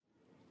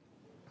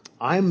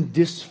I'm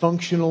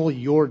dysfunctional,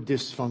 you're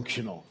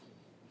dysfunctional.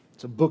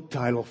 It's a book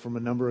title from a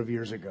number of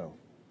years ago.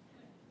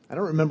 I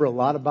don't remember a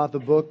lot about the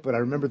book, but I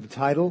remember the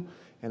title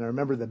and I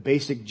remember the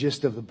basic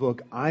gist of the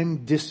book. I'm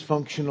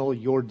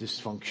dysfunctional, you're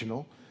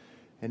dysfunctional.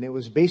 And it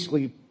was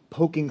basically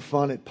poking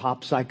fun at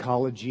pop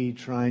psychology,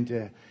 trying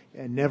to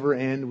never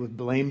end with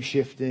blame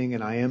shifting,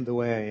 and I am the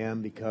way I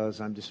am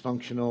because I'm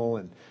dysfunctional,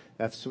 and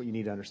that's what you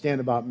need to understand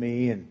about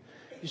me. And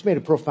just made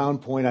a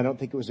profound point. I don't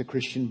think it was a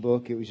Christian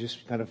book. It was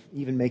just kind of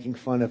even making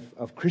fun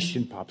of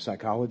Christian pop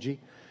psychology.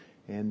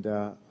 And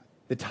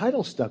the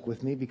title stuck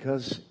with me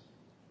because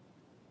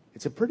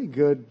it's a pretty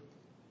good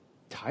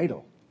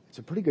title. It's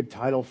a pretty good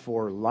title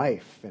for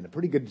life and a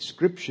pretty good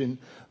description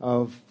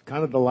of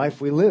kind of the life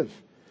we live.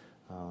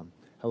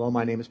 Hello,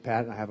 my name is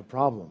Pat and I have a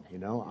problem.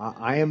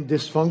 I am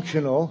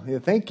dysfunctional. Yeah,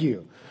 thank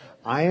you.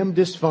 I am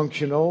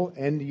dysfunctional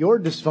and you're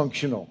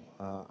dysfunctional.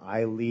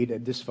 I lead a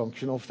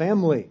dysfunctional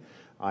family.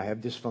 I have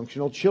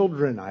dysfunctional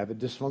children. I have a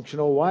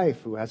dysfunctional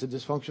wife who has a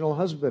dysfunctional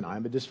husband.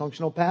 I'm a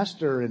dysfunctional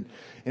pastor.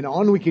 And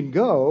on we can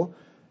go,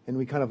 and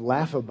we kind of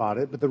laugh about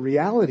it. But the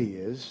reality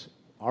is,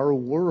 our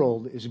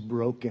world is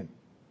broken.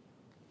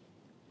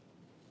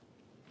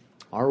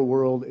 Our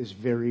world is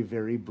very,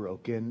 very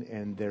broken,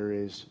 and there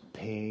is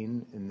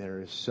pain, and there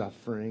is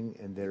suffering,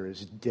 and there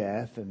is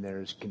death, and there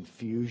is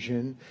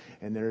confusion,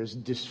 and there is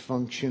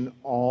dysfunction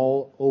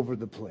all over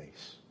the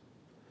place.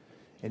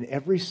 And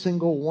every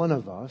single one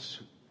of us,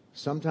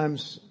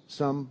 sometimes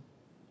some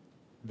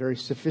very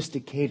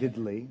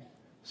sophisticatedly,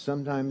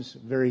 sometimes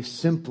very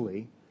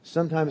simply,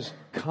 sometimes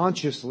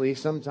consciously,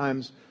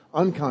 sometimes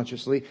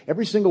unconsciously,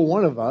 every single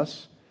one of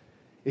us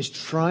is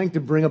trying to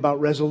bring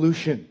about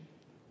resolution.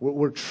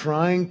 We're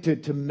trying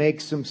to make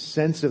some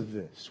sense of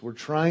this. We're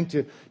trying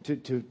to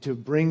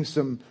bring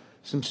some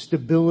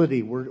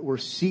stability. We're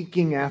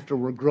seeking after,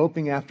 we're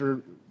groping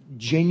after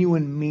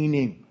genuine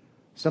meaning.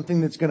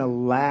 Something that's going to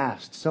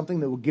last, something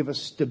that will give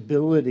us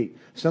stability,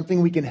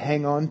 something we can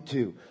hang on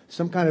to,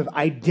 some kind of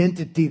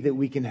identity that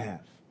we can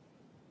have.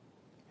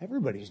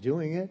 Everybody's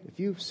doing it. If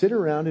you sit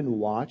around and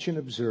watch and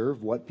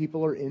observe what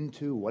people are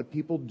into, what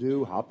people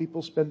do, how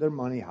people spend their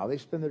money, how they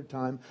spend their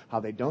time, how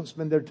they don't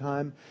spend their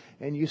time,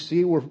 and you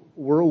see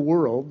we're a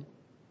world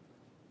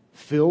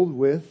filled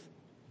with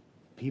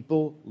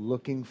people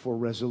looking for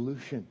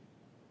resolution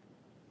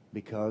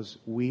because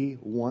we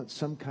want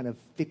some kind of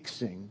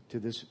fixing to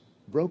this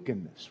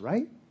brokenness,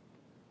 right?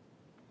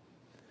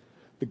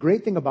 The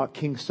great thing about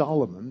King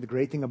Solomon, the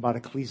great thing about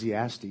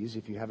Ecclesiastes,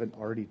 if you haven't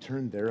already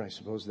turned there, I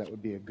suppose that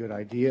would be a good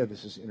idea.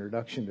 This is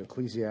Introduction to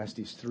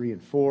Ecclesiastes 3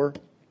 and 4.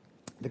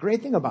 The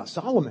great thing about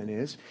Solomon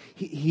is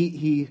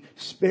he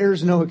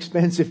spares no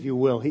expense, if you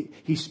will.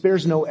 He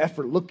spares no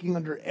effort, looking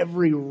under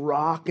every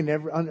rock and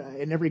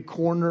in every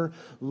corner,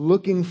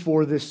 looking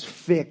for this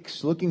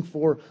fix, looking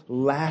for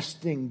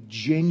lasting,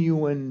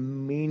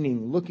 genuine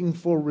meaning, looking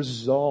for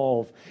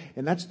resolve.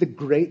 And that's the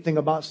great thing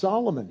about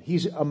Solomon.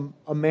 He's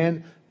a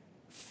man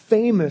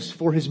famous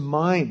for his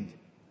mind,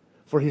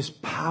 for his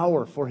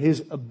power, for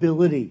his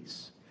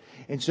abilities.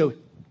 And so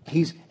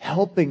he's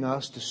helping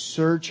us to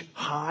search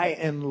high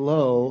and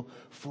low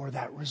for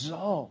that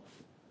resolve.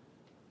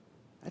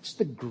 That's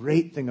the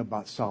great thing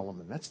about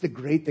Solomon. That's the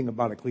great thing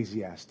about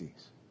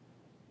Ecclesiastes.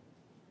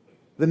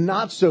 The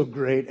not so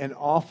great and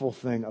awful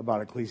thing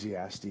about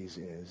Ecclesiastes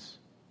is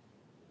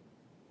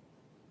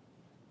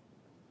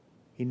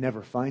he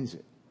never finds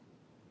it.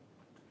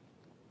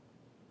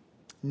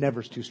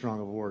 Never's too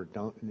strong of a word.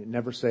 Don't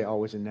never say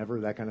always and never,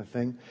 that kind of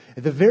thing.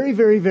 At the very,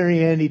 very,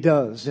 very end, he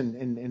does,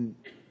 and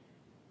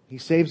he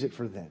saves it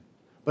for then.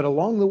 But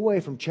along the way,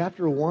 from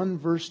chapter 1,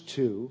 verse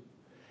 2,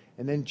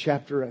 and then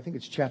I think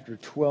it's chapter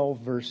 12,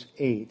 verse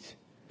 8.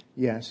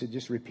 Yes, it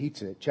just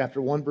repeats it.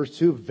 Chapter 1, verse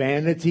 2,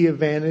 vanity of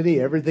vanity.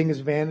 Everything is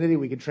vanity.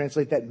 We could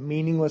translate that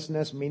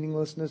meaninglessness.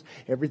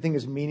 Everything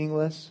is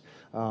meaningless.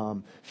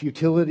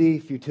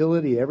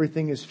 Futility.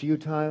 Everything is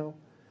futile.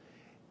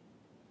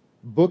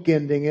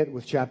 Bookending it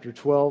with chapter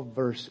 12,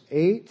 verse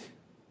 8.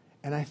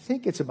 And I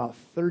think it's about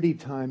 30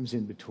 times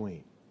in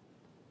between.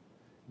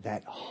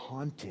 That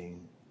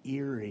haunting,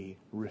 eerie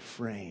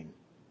refrain.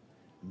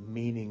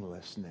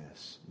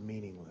 Meaninglessness.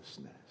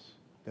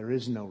 There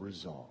is no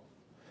resolve.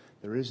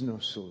 There is no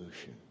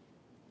solution.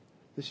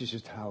 This is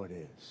just how it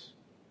is.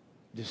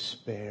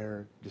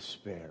 Despair.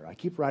 I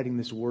keep writing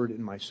this word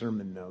in my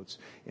sermon notes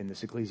in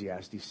this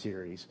Ecclesiastes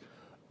series.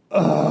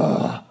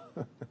 Ugh.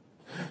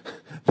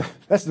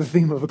 That's the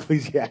theme of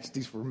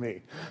Ecclesiastes for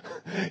me.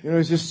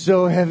 It's just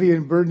so heavy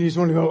and burdened. You just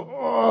want to go,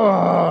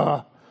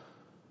 ugh.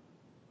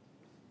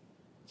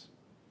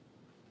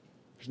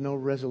 There's no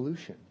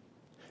resolution.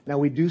 Now,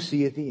 we do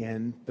see at the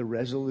end, the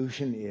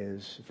resolution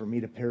is, for me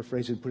to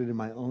paraphrase and put it in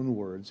my own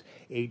words,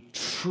 a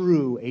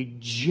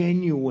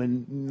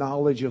genuine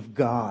knowledge of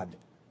God.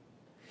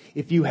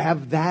 If you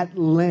have that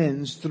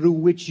lens through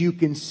which you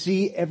can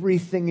see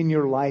everything in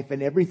your life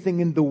and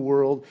everything in the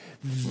world,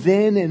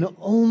 then and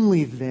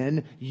only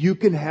then you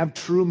can have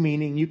true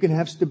meaning, you can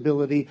have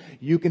stability,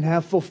 you can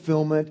have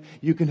fulfillment,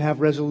 you can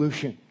have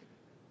resolution.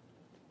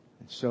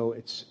 And so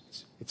it's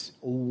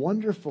a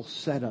wonderful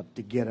setup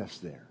to get us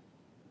there.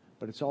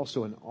 but it's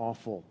also an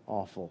awful,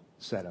 awful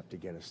setup to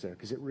get us there,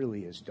 because it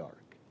really is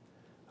dark.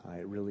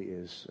 It really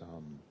is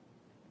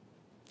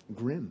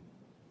grim.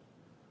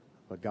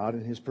 But God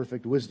in His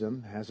perfect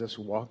wisdom has us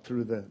walk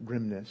through the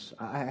grimness.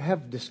 I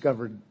have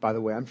discovered, by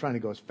the way, I'm trying to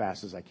go as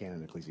fast as I can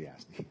in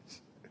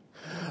Ecclesiastes.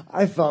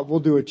 I thought we'll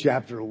do a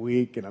chapter a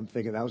week, and I'm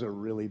thinking that was a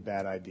really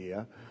bad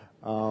idea.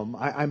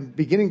 I'm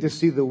beginning to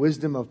see the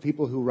wisdom of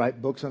people who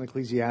write books on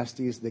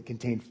Ecclesiastes that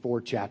contain 4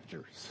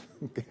 chapters.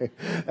 Okay,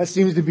 that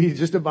seems to be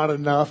just about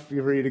enough.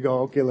 You're ready to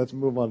go, okay, let's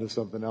move on to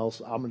something else.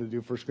 I'm going to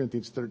do 1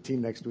 Corinthians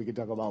 13 next week and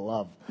talk about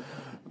love.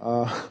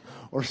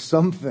 Or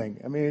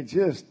something. I mean, it's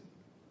just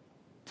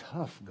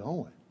tough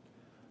going.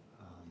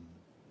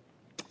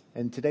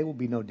 And today will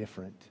be no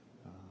different.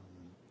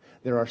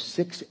 There are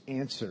 6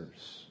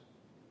 answers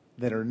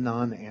that are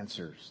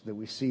non-answers that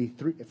we see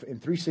in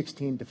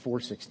 3:16 to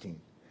 4:16.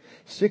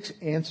 6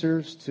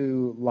 answers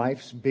to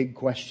life's big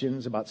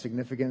questions about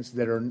significance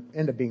that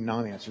end up being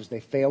non-answers.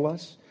 They fail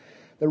us.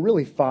 They're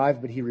really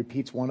 5, but he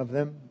repeats one of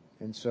them.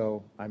 And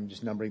so I'm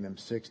just numbering them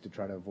 6 to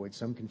try to avoid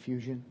some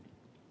confusion.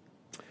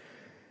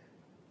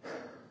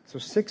 So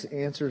 6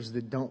 answers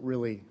that don't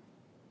really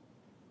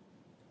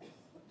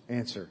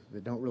answer,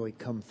 that don't really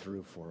come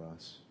through for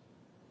us.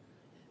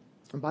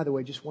 And by the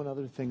way, just one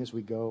other thing as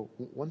we go.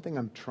 One thing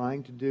I'm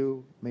trying to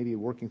do, maybe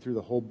working through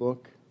the whole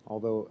book,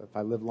 although if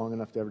I live long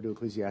enough to ever do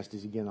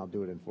Ecclesiastes again, I'll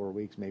do it in 4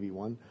 weeks, maybe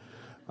 1.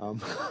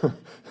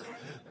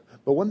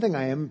 But one thing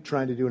I am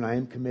trying to do, and I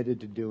am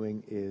committed to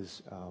doing,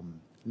 is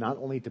not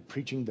only to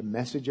preaching the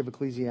message of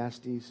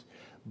Ecclesiastes,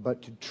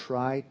 but to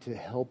try to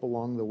help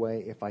along the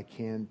way, if I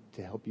can,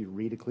 to help you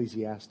read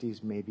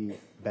Ecclesiastes maybe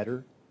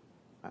better.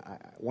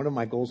 One of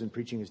my goals in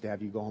preaching is to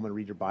have you go home and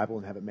read your Bible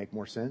and have it make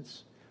more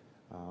sense.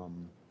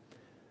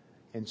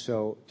 And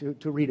so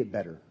to read it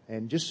better.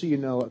 And just so you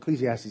know,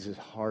 Ecclesiastes is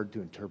hard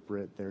to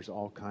interpret. There's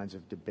all kinds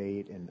of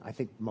debate. And I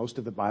think most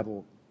of the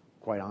Bible,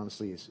 quite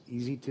honestly, is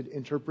easy to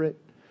interpret.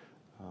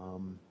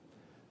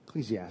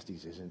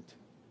 Ecclesiastes isn't.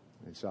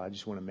 And so I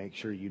just want to make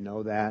sure you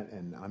know that.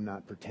 And I'm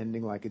not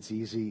pretending like it's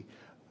easy.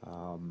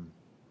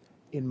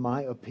 In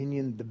my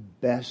opinion, the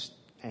best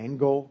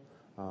angle,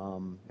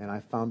 and I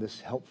found this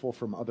helpful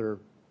from other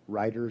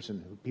writers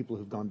and people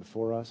who've gone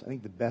before us, I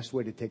think the best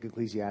way to take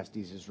Ecclesiastes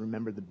is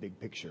remember the big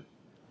picture.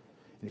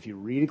 And if you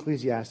read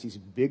Ecclesiastes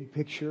big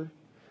picture,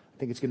 I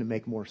think it's going to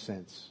make more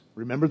sense.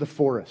 Remember the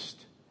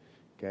forest.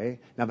 Okay?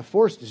 Now the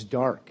forest is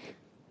dark.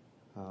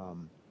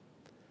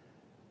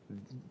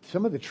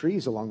 Some of the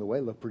trees along the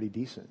way look pretty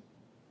decent.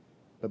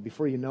 But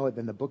before you know it,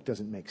 then the book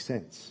doesn't make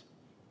sense.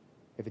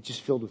 If it's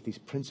just filled with these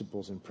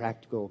principles and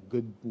practical,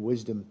 good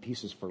wisdom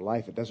pieces for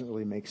life, it doesn't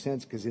really make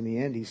sense, because in the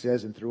end, he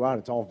says, and throughout,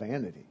 it's all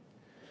vanity.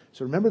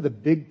 So remember the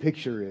big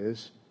picture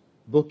is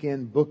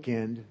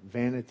bookend,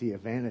 vanity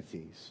of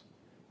vanities.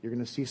 You're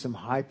going to see some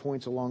high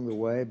points along the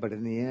way, but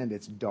in the end,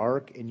 it's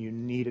dark and you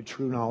need a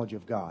true knowledge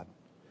of God.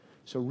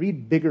 So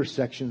read bigger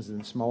sections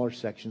than smaller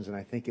sections, and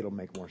I think it'll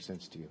make more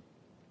sense to you.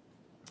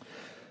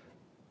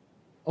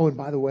 Oh, and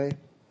by the way,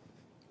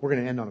 we're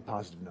going to end on a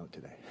positive note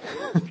today.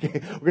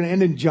 Okay? We're going to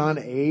end in John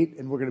 8,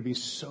 and we're going to be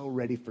so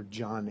ready for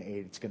John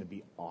 8. It's going to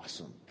be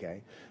awesome.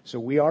 Okay? So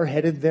we are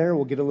headed there.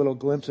 We'll get a little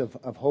glimpse of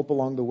hope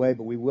along the way,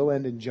 but we will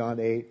end in John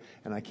 8,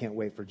 and I can't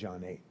wait for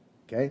John 8.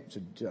 Okay?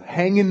 So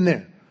hang in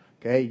there.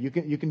 Okay? You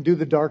can do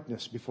the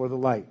darkness before the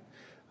light.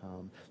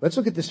 Let's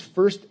look at this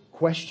first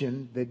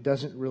question that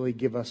doesn't really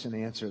give us an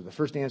answer. The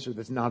first answer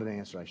that's not an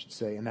answer, I should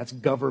say, and that's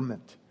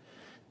government.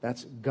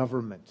 That's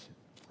government.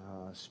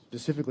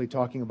 Specifically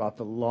talking about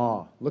the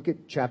law. Look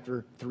at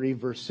chapter 3,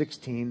 verse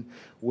 16,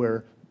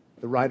 where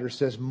the writer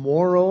says,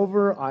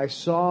 "Moreover, I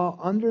saw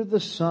under the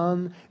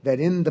sun that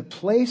in the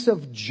place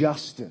of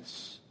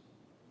justice,"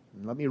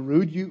 and let me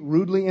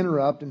rudely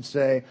interrupt and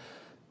say,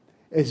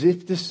 as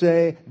if to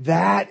say,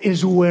 that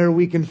is where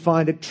we can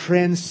find a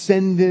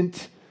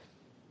transcendent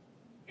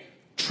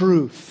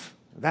truth.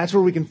 That's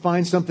where we can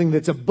find something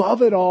that's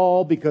above it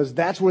all, because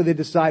that's where they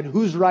decide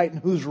who's right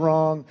and who's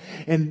wrong.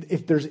 And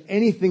if there's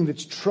anything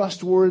that's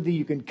trustworthy,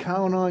 you can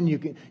count on, you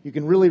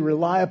can really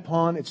rely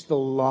upon, it's the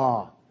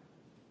law.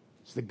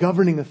 It's the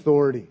governing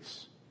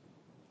authorities.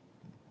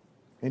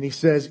 And he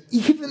says,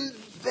 even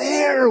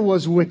there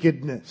was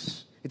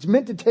wickedness. It's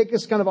meant to take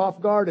us kind of off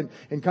guard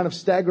and kind of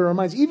stagger our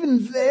minds.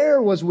 Even there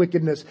was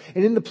wickedness.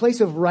 And in the place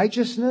of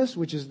righteousness,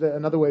 which is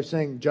another way of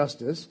saying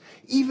justice,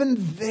 even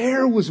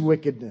there was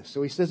wickedness.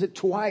 So he says it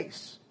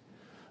twice.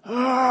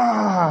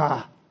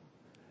 And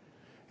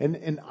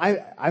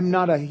I'm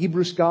not a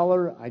Hebrew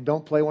scholar. I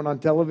don't play one on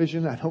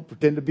television. I don't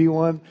pretend to be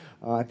one.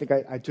 I think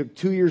I took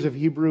 2 years of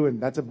Hebrew, and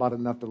that's about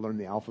enough to learn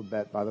the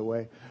alphabet, by the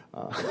way.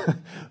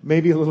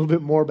 Maybe a little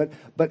bit more.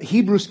 But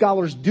Hebrew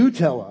scholars do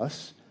tell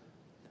us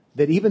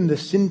that even the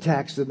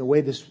syntax and the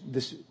way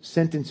this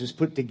sentence is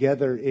put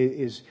together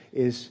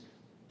is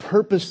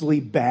purposely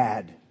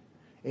bad.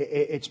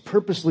 It's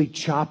purposely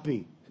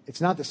choppy.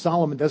 It's not that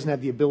Solomon doesn't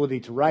have the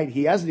ability to write.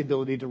 He has the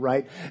ability to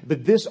write.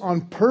 But this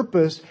on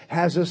purpose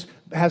has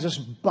us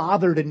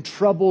bothered and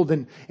troubled,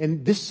 and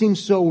this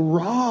seems so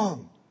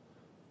wrong.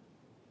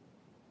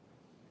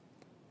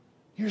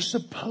 You're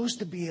supposed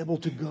to be able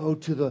to go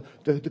to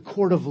the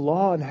court of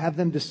law and have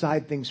them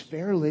decide things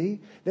fairly.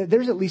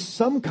 There's at least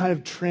some kind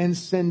of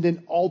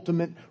transcendent,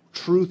 ultimate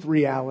truth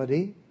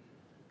reality.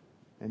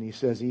 And he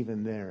says,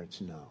 even there,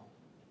 it's no.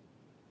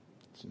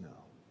 It's no.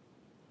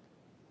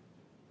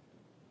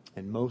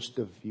 And most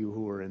of you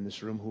who are in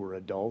this room who are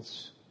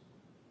adults,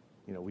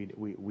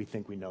 we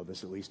think we know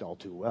this at least all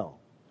too well.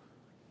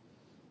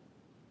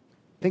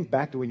 Think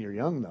back to when you're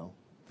young, though.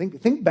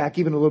 Think back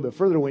even a little bit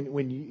further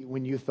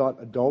when you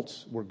thought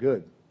adults were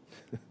good,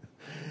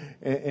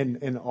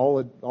 and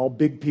all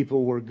big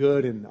people were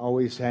good and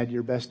always had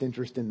your best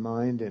interest in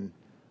mind, and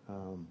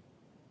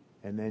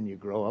then you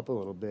grow up a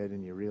little bit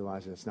and you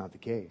realize that's not the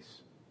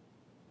case.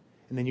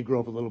 And then you grow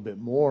up a little bit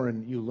more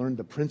and you learn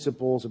the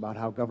principles about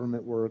how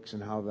government works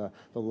and how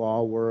the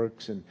law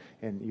works, and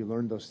you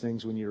learn those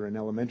things when you're in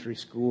elementary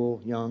school,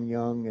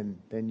 young, and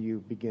then you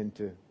begin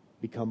to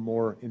become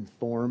more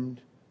informed.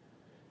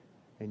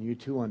 And you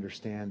too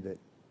understand that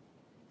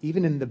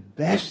even in the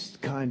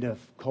best kind of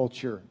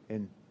culture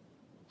and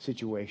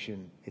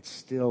situation, it's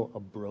still a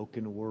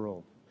broken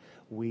world.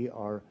 We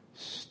are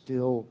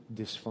still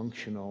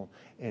dysfunctional,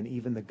 and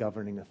even the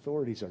governing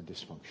authorities are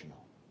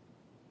dysfunctional.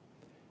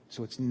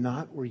 So it's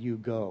not where you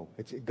go.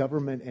 It's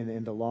government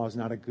and the law is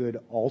not a good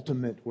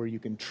ultimate where you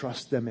can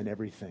trust them in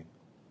everything.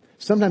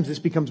 Sometimes this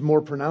becomes more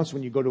pronounced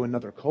when you go to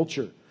another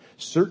culture.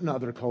 Certain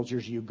other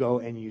cultures you go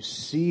and you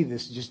see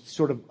this just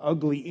sort of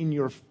ugly in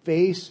your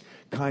face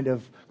kind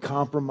of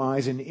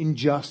compromise and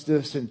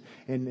injustice, and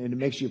it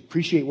makes you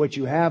appreciate what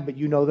you have, but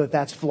you know that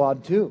that's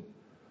flawed too.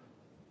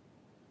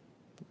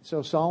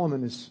 So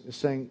Solomon is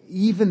saying,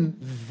 even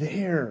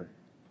there,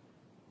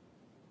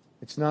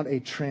 it's not a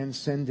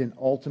transcendent,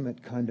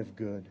 ultimate kind of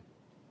good.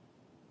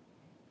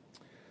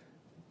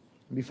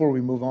 Before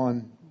we move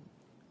on,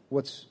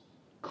 what's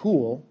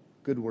cool,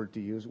 good word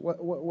to use,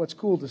 what's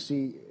cool to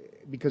see,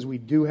 because we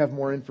do have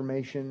more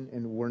information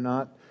and we're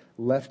not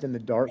left in the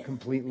dark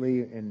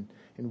completely, and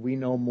we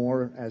know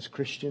more as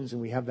Christians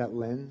and we have that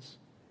lens.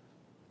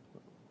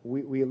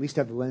 We at least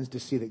have the lens to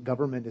see that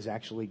government is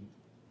actually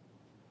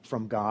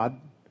from God,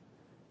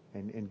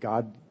 and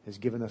God has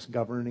given us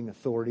governing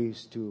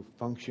authorities to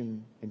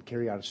function and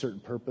carry out a certain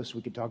purpose.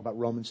 We could talk about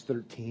Romans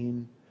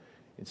 13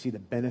 and see the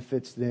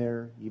benefits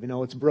there. Even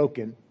though it's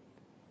broken,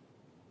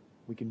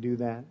 we can do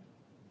that.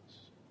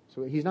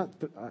 So he's not.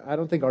 I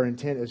don't think our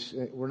intent is,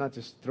 we're not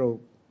to throw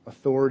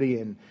authority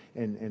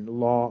and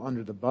law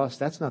under the bus.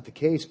 That's not the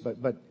case.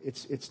 But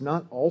it's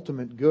not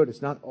ultimate good.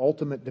 It's not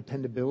ultimate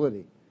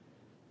dependability.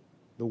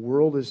 The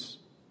world is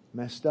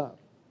messed up.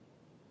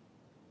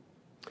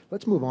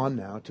 Let's move on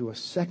now to a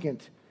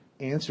second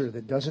answer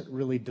that doesn't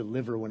really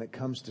deliver when it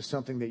comes to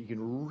something that you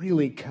can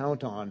really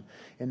count on,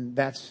 and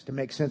that's to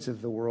make sense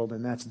of the world,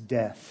 and that's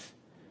death.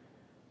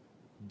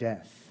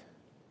 Death.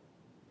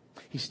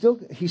 He's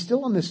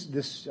still on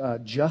this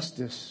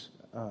justice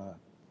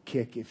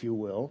kick, if you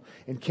will,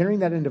 and carrying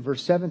that into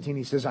verse 17,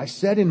 he says, I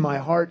said in my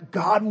heart,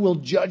 God will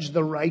judge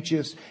the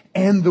righteous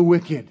and the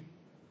wicked.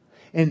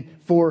 And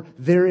for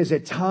there is a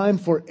time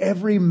for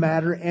every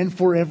matter and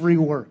for every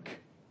work.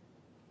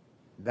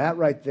 That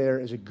right there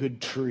is a good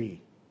tree,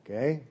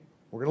 okay?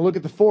 We're going to look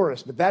at the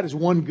forest, but that is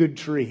one good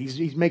tree.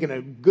 He's making a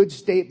good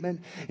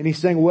statement, and he's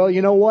saying, well,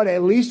 you know what?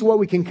 At least what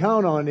we can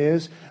count on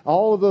is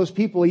all of those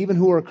people, even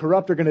who are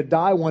corrupt, are going to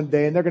die one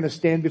day, and they're going to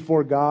stand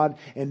before God,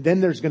 and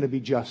then there's going to be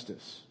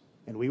justice.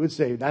 And we would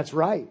say, that's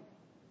right.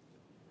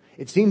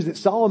 It seems that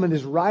Solomon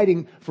is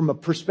writing from a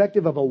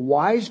perspective of a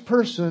wise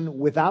person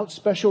without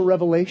special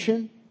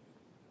revelation.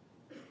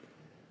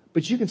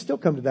 But you can still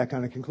come to that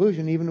kind of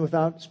conclusion even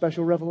without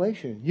special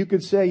revelation. You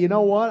could say, you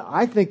know what?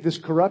 I think this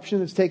corruption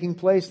that's taking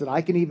place that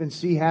I can even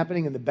see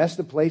happening in the best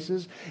of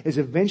places is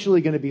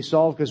eventually going to be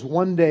solved, because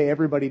one day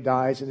everybody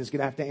dies and is going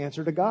to have to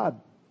answer to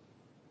God.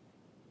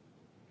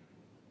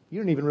 You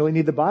don't even really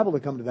need the Bible to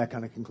come to that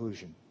kind of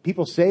conclusion.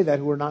 People say that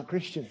who are not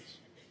Christians.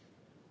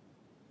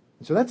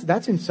 And so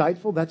that's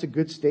insightful. That's a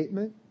good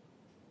statement.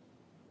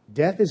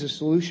 Death is a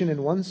solution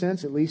in one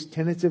sense, at least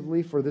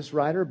tentatively for this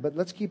writer. But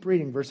let's keep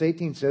reading. Verse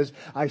 18 says,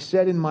 I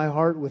said in my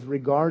heart with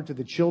regard to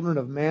the children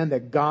of man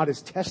that God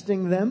is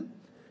testing them,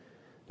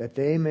 that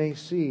they may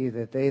see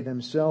that they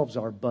themselves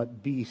are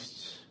but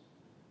beasts.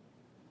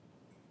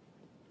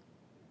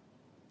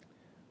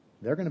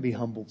 They're going to be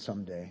humbled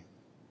someday.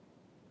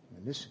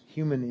 And this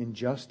human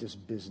injustice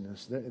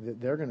business,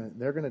 they're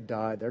going to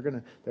die. They're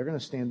going to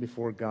stand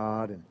before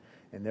God,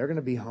 and they're going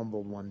to be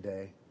humbled one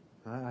day.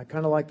 I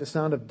kind of like the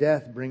sound of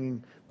death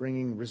bringing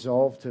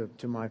resolve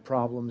to my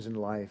problems in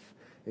life,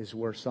 is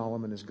where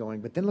Solomon is going.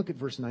 But then look at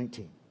verse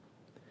 19.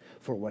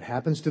 For what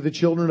happens to the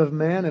children of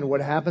man and what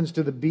happens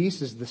to the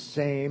beast is the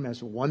same.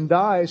 As one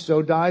dies,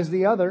 so dies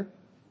the other.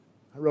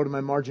 I wrote in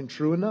my margin,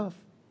 true enough.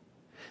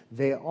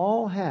 They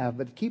all have,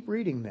 but keep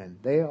reading then,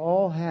 they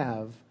all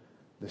have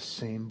the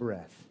same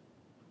breath.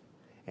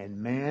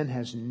 And man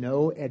has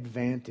no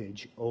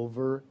advantage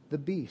over the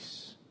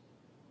beasts.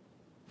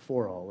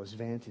 For all is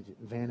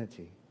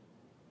vanity.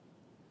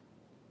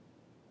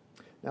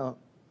 Now,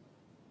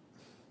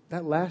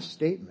 that last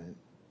statement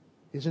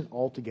isn't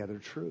altogether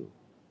true.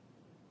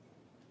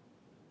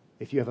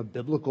 if you have a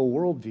biblical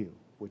worldview,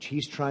 which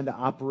he's trying to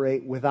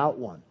operate without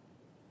one.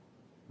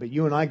 But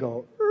you and I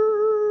go,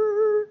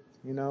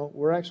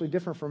 we're actually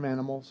different from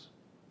animals.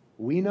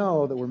 We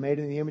know that we're made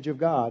in the image of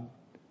God.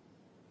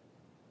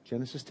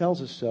 Genesis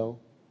tells us so.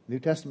 New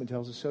Testament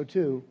tells us so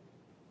too.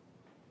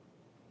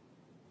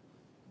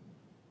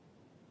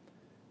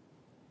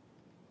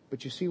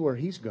 But you see where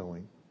he's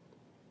going.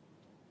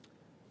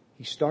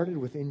 He started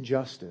with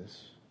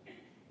injustice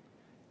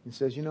and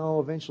says,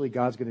 eventually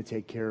God's going to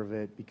take care of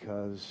it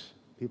because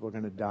people are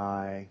going to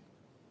die.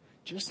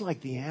 Just like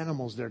the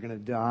animals, they're going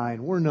to die,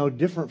 and we're no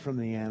different from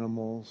the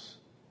animals.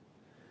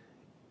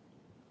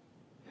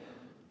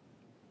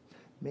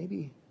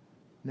 Maybe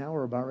now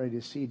we're about ready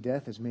to see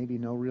death as maybe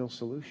no real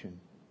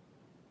solution.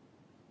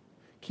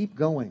 Keep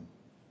going.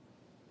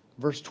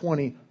 Verse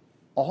 20,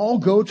 all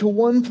go to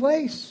one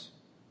place.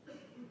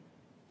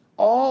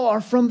 All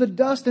are from the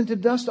dust, and to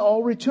dust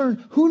all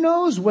return. Who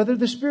knows whether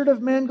the spirit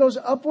of man goes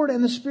upward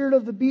and the spirit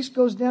of the beast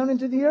goes down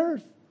into the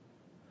earth?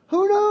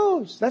 Who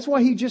knows? That's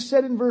why he just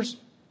said in verse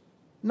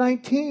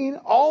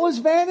 19, all is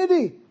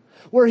vanity.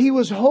 Where he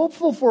was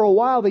hopeful for a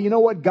while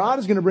that, God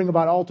is going to bring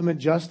about ultimate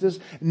justice.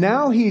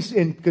 Now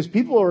because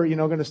people are,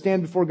 going to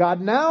stand before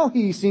God. Now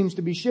he seems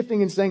to be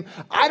shifting and saying,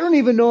 I don't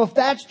even know if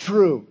that's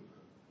true.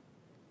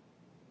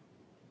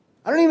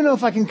 I don't even know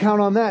if I can count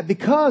on that,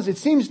 because it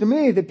seems to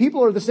me that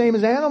people are the same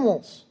as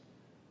animals.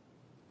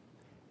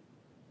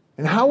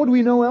 And how would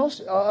we know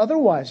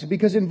otherwise?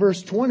 Because in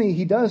verse 20,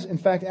 he does, in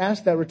fact,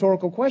 ask that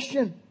rhetorical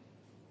question.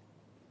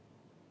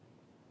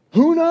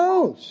 Who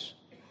knows?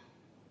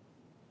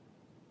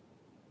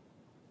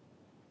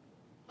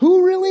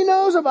 Who really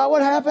knows about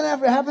what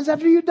happens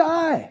after you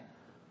die?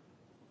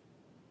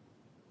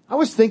 I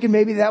was thinking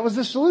maybe that was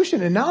the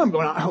solution, and now I'm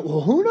going, well,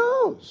 who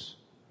knows?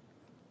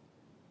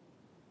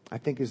 I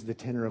think is the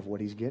tenor of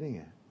what he's getting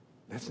at.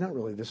 That's not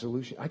really the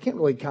solution. I can't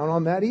really count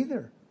on that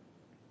either.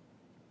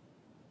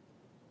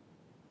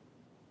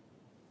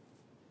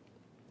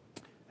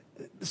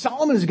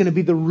 Solomon is going to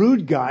be the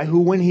rude guy who,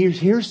 when he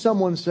hears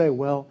someone say,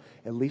 well,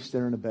 at least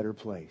they're in a better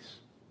place,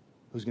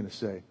 who's going to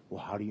say,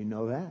 well, how do you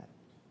know that?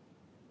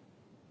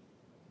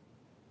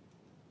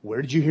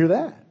 Where did you hear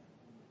that?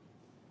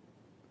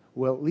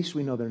 Well, at least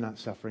we know they're not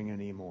suffering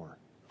anymore.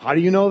 How do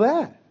you know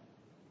that?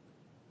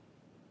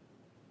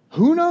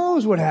 Who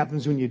knows what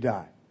happens when you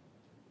die?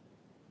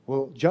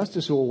 Well,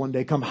 justice will one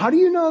day come. How do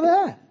you know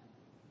that?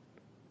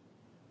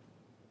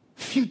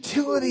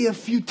 Futility of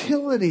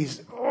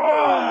futilities.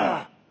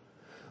 Ugh.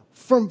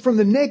 From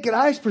the naked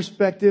eye's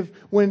perspective,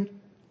 when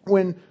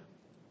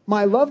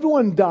my loved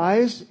one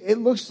dies, it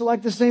looks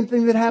like the same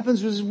thing that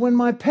happens when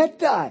my pet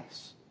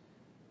dies.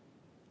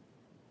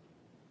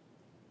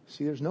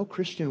 See, there's no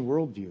Christian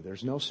worldview.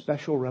 There's no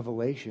special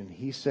revelation.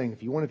 He's saying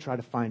if you want to try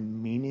to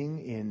find meaning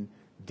in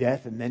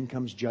death and then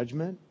comes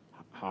judgment,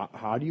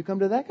 how do you come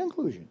to that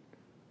conclusion?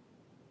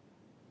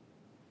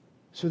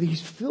 So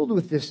he's filled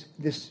with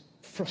this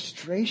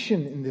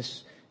frustration and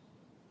this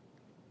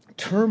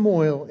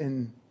turmoil,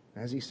 and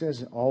as he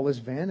says, all is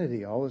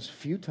vanity, all is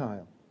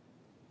futile.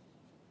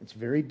 It's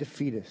very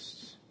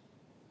defeatist.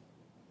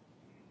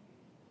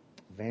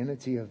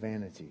 Vanity of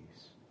vanities.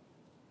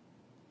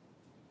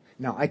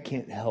 Now, I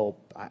can't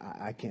help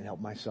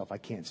myself. I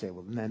can't say,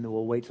 well, then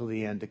we'll wait till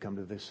the end to come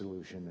to this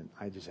solution. And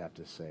I just have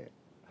to say it.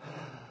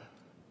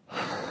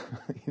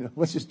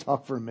 Let's just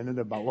talk for a minute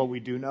about what we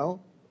do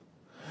know.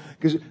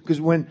 Because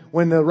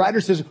when the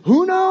writer says,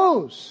 who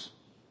knows?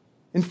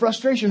 In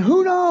frustration,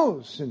 who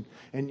knows?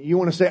 And you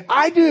want to say,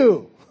 I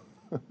do.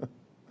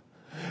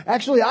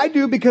 Actually, I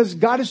do, because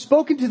God has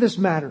spoken to this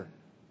matter.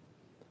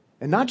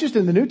 And not just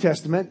in the New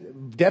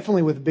Testament,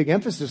 definitely with a big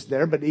emphasis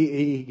there, but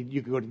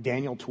you can go to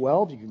Daniel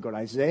 12, you can go to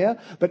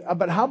Isaiah.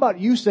 But how about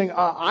you saying,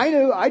 I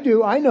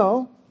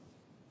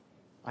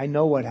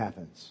know what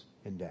happens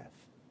in death.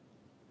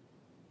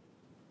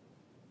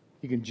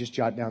 You can just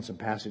jot down some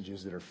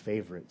passages that are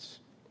favorites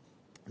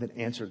that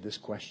answer this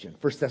question.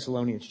 1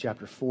 Thessalonians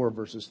chapter 4,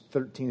 verses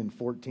 13 and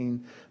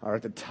 14 are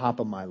at the top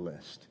of my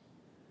list.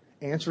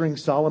 Answering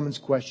Solomon's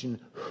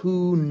question,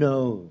 who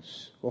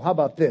knows? Well, how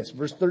about this?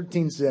 Verse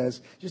 13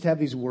 says, just have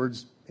these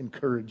words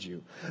encourage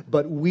you.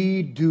 But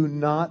we do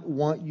not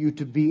want you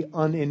to be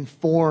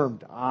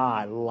uninformed.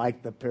 I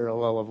like the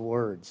parallel of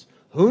words.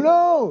 Who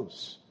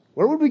knows?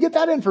 Where would we get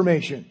that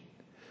information?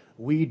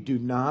 We do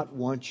not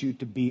want you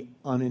to be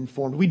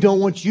uninformed. We don't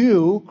want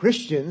you,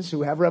 Christians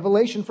who have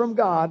revelation from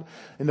God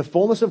in the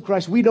fullness of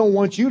Christ, we don't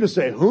want you to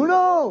say, who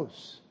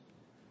knows?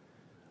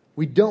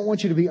 We don't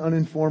want you to be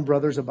uninformed,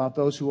 brothers, about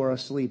those who are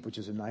asleep, which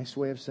is a nice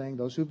way of saying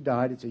those who've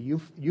died. It's a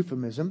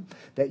euphemism,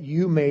 that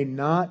you may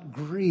not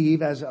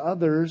grieve as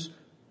others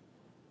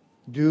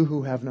do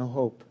who have no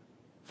hope.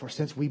 For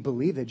since we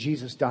believe that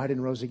Jesus died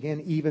and rose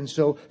again, even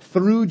so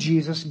through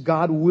Jesus,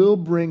 God will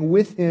bring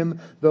with him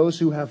those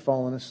who have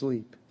fallen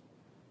asleep.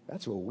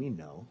 That's what we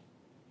know.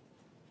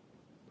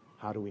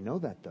 How do we know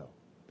that, though?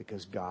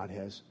 Because God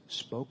has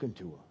spoken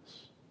to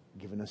us,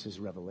 given us his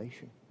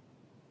revelation.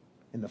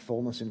 in the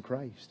fullness in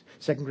Christ.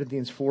 2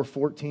 Corinthians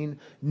 4:14,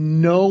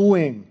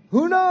 knowing,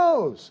 who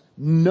knows?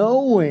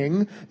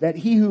 Knowing that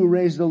he who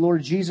raised the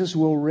Lord Jesus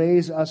will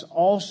raise us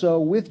also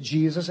with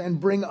Jesus and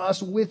bring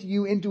us with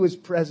you into his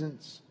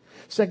presence.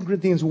 2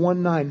 Corinthians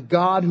 1:9,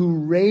 God who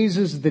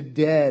raises the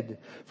dead.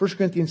 1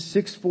 Corinthians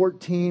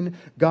 6:14,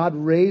 God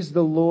raised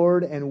the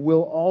Lord and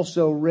will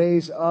also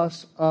raise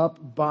us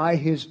up by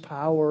his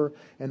power,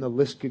 and the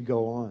list could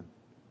go on.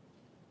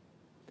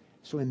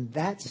 So in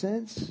that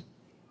sense,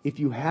 if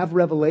you have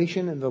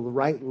revelation and the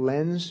right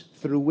lens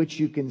through which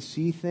you can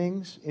see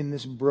things in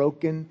this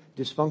broken,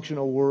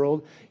 dysfunctional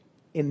world,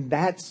 in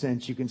that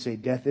sense you can say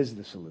death is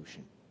the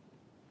solution.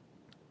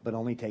 But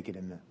only take it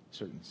in a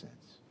certain sense.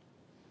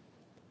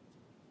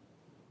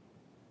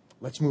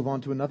 Let's move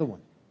on to another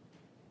one.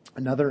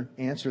 Another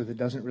answer that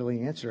doesn't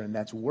really answer, and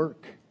that's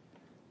work.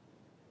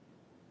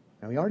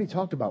 Now, we already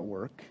talked about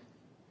work.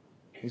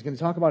 He's going to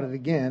talk about it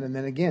again and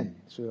then again.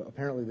 So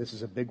apparently this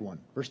is a big one.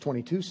 Verse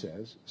 22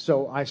 says,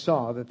 so I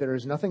saw that there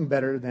is nothing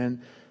better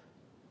than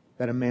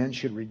that a man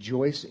should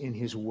rejoice in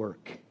his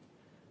work,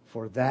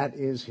 for that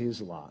is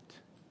his lot.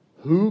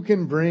 Who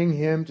can bring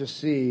him to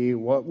see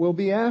what will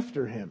be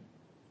after him?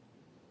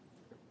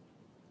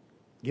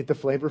 Get the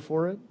flavor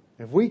for it?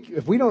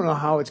 If we don't know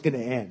how it's going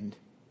to end,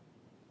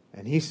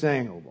 and he's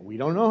saying, oh, we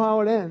don't know how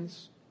it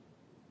ends.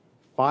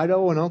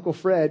 Fido and Uncle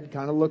Fred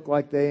kind of look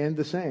like they end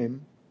the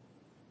same.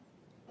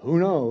 Who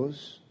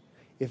knows?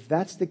 If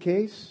that's the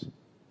case,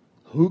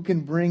 who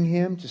can bring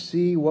him to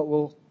see what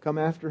will come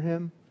after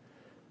him?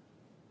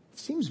 It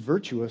seems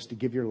virtuous to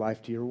give your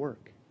life to your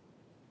work.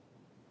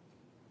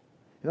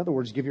 In other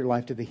words, give your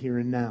life to the here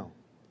and now.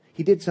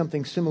 He did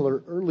something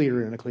similar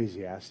earlier in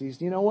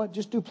Ecclesiastes. You know what?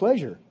 Just do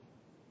pleasure.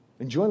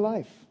 Enjoy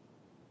life.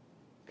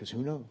 Because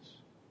who knows?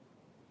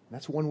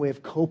 That's one way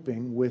of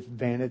coping with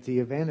vanity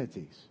of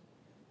vanities.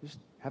 Just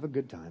have a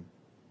good time.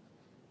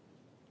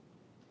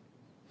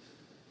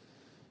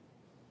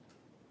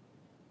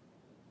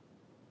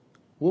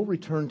 We'll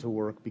return to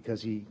work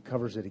because he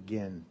covers it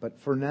again. But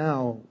for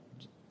now,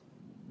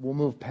 we'll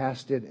move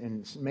past it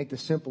and make the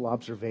simple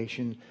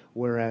observation,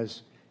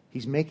 whereas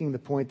he's making the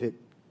point that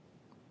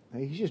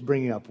he's just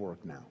bringing up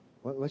work now.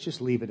 Let's just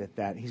leave it at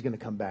that. He's going to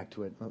come back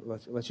to it.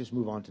 Let's just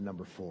move on to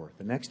number 4.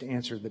 The next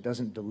answer that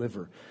doesn't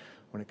deliver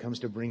when it comes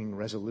to bringing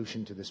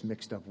resolution to this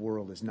mixed up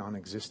world is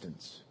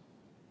non-existence.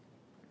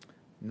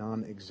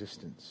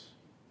 Non-existence.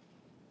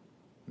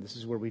 This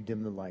is where we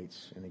dim the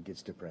lights and it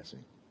gets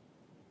depressing.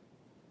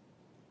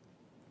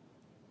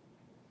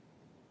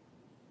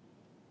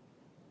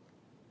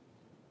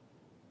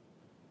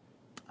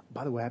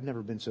 By the way, I've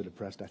never been so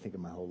depressed, I think,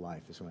 in my whole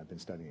life as when I've been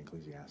studying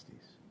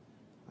Ecclesiastes.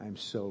 I am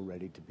so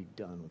ready to be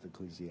done with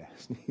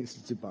Ecclesiastes.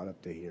 It's about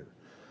up to here.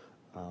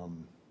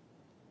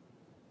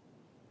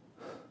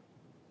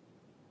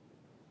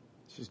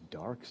 It's just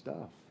dark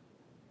stuff.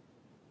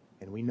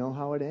 And we know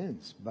how it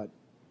ends, but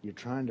you're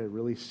trying to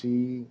really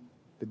see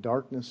the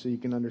darkness so you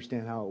can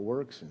understand how it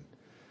works, and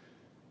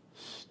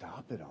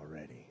stop it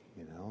already,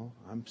 you know?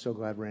 I'm so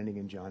glad we're ending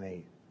in John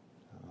 8.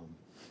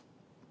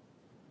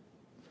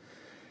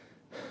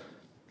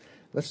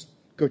 Let's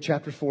go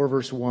chapter 4,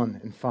 verse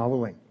 1 and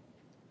following.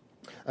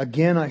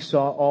 Again, I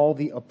saw all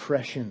the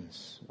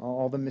oppressions,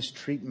 all the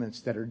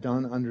mistreatments that are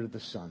done under the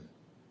sun.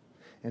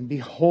 And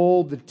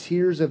behold, the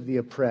tears of the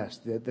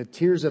oppressed, the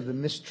tears of the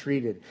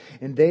mistreated.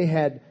 And they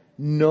had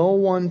no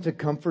one to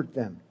comfort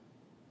them.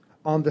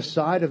 On the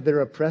side of their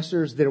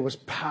oppressors, there was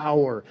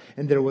power,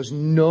 and there was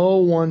no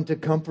one to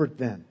comfort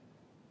them.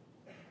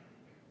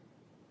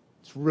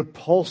 It's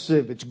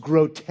repulsive, it's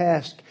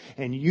grotesque,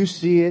 and you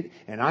see it,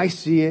 and I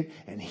see it,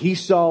 and he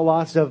saw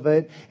lots of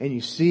it, and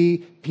you see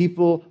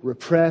people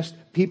repressed,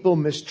 people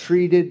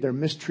mistreated, they're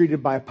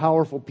mistreated by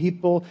powerful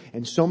people,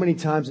 and so many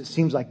times it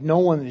seems like no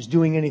one is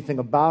doing anything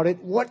about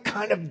it. What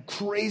kind of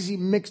crazy,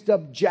 mixed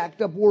up,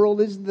 jacked up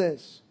world is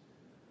this?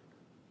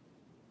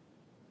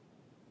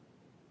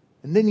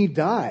 And then you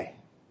die.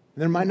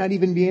 And there might not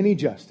even be any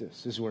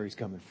justice, is where he's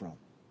coming from.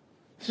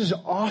 This is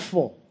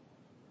awful.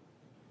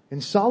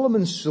 And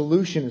Solomon's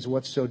solution is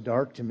what's so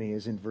dark to me,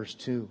 is in verse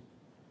 2.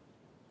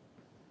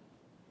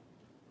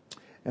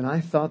 And I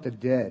thought the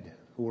dead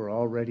who were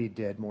already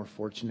dead more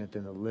fortunate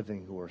than the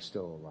living who are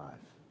still alive.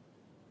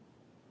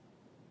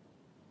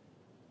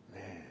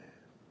 Man.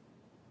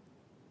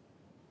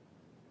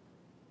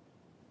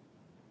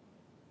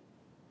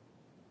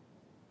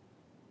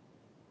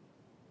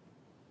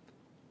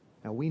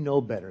 Now we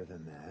know better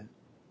than that.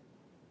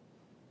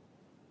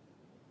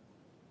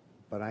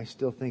 But I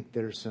still think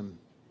there's some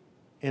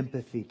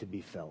empathy to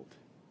be felt,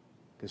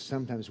 because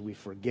sometimes we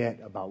forget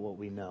about what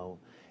we know,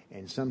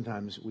 and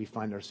sometimes we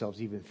find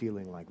ourselves even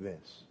feeling like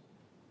this.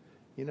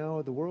 You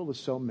know, the world is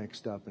so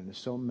mixed up and is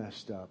so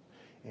messed up,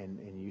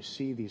 and you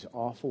see these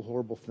awful,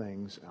 horrible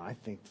things. I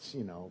think,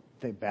 you know,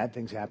 bad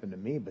things happen to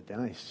me, but then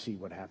I see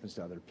what happens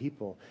to other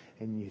people,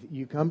 and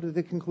you come to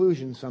the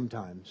conclusion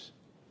sometimes,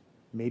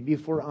 maybe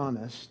if we're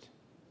honest,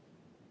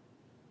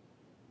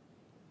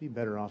 it'd be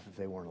better off if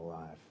they weren't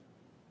alive.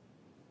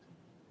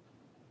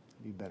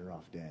 Be better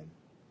off dead.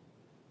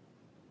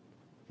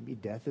 Maybe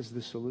death is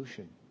the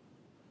solution.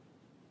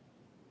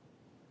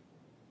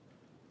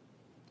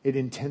 It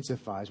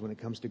intensifies when it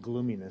comes to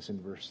gloominess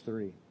in verse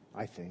 3,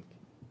 I think.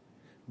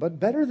 But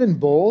better than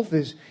both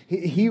is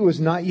he who has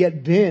not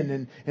yet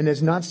been and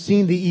has not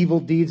seen the evil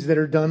deeds that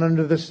are done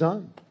under the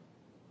sun.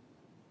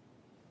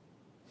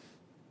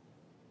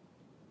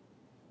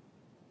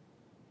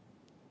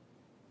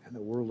 And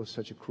the world is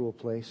such a cruel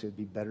place, it'd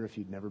be better if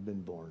you'd never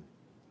been born.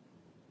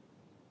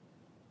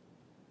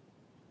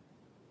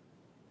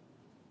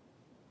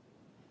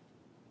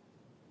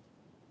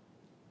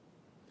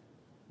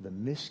 The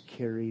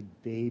miscarried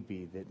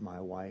baby that my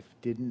wife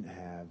didn't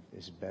have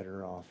is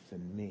better off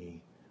than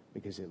me,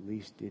 because at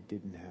least it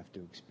didn't have to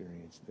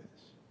experience this.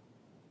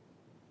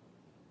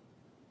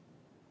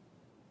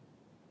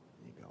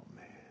 You go,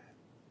 man,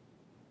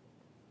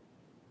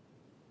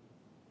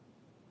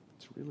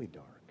 it's really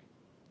dark.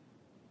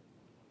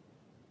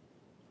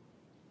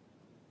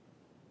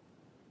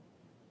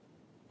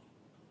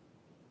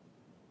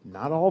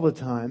 Not all the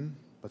time,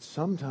 but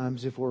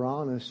sometimes, if we're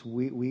honest,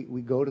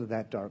 we go to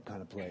that dark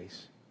kind of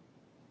place.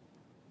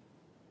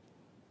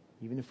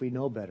 Even if we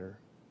know better.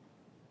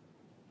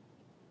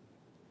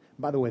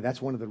 By the way,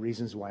 that's one of the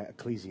reasons why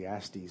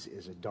Ecclesiastes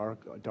is a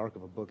dark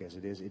of a book as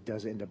it is. It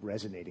does end up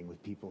resonating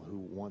with people who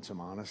want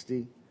some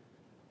honesty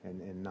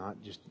and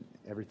not just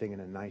everything in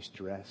a nice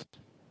dress.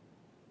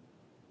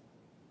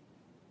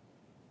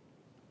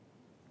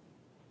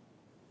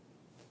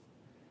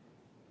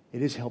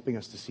 It is helping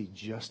us to see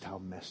just how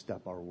messed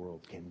up our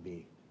world can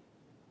be.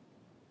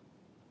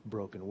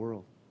 Broken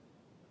world.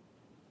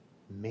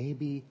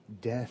 Maybe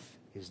death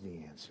is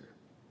the answer.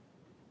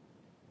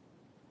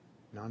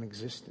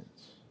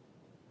 Non-existence.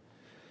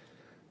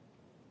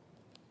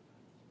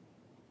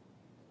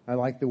 I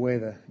like the way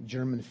the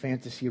German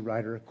fantasy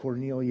writer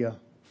Cornelia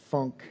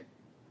Funk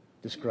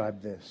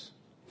described this.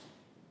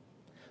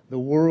 The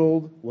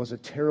world was a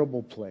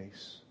terrible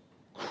place,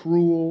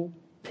 cruel,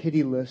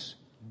 pitiless,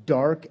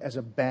 dark as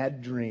a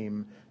bad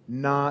dream,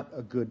 not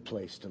a good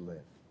place to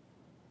live.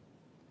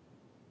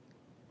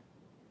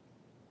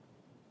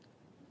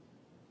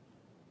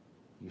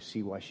 You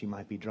see why she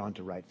might be drawn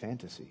to write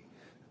fantasy.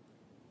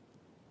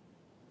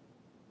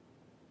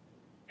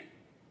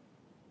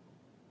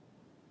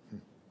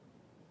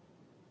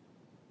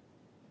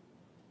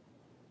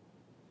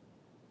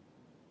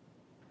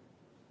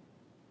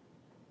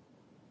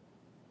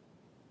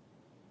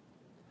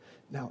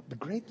 Now, the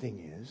great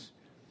thing is,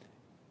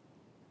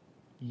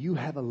 you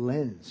have a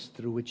lens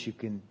through which you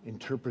can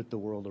interpret the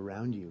world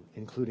around you,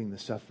 including the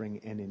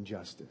suffering and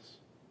injustice.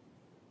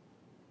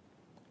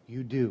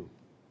 You do.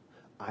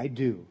 I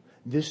do.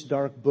 This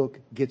dark book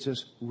gets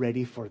us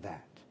ready for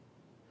that.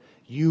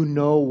 You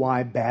know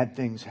why bad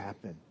things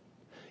happen.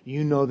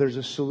 You know there's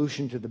a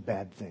solution to the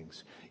bad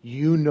things.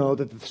 You know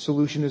that the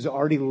solution is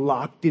already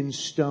locked in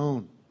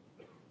stone.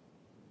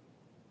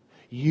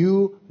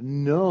 You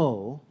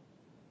know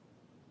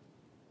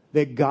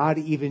that God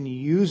even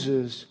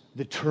uses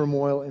the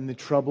turmoil and the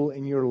trouble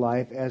in your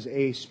life as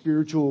a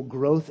spiritual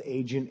growth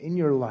agent in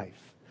your life.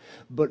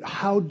 But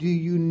how do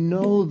you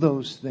know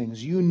those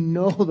things? You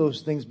know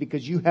those things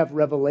because you have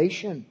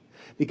revelation,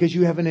 because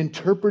you have an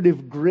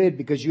interpretive grid,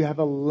 because you have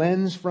a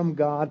lens from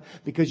God,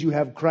 because you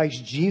have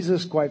Christ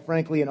Jesus, quite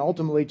frankly, and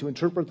ultimately to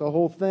interpret the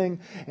whole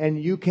thing.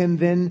 And you can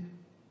then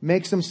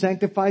make some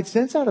sanctified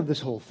sense out of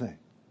this whole thing.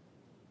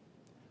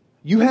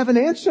 You have an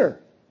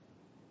answer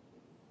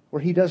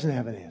where he doesn't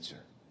have an answer.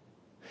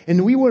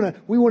 And we want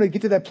to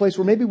get to that place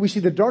where maybe we see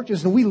the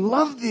darkness and we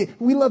love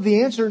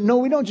the answer. No,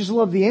 we don't just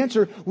love the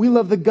answer. We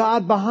love the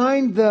God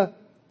behind the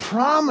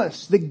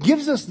promise that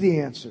gives us the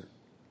answer.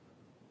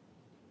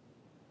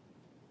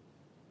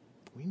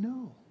 We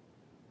know.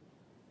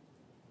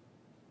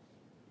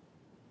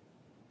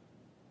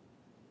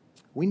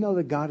 We know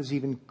that God is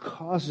even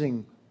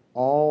causing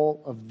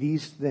all of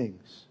these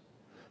things.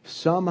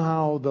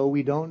 Somehow, though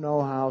we don't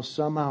know how,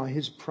 somehow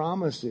his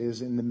promise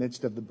is in the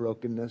midst of the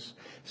brokenness.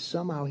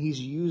 Somehow he's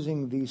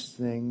using these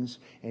things,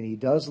 and he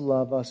does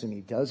love us, and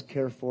he does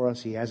care for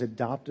us. He has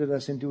adopted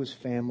us into his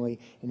family,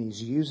 and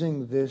he's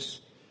using this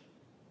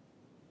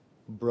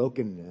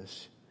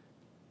brokenness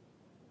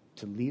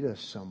to lead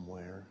us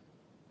somewhere.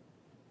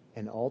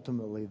 And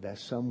ultimately, that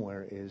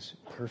somewhere is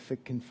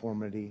perfect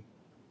conformity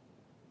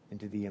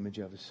into the image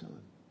of his Son,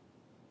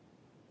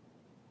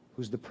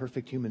 who's the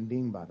perfect human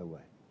being, by the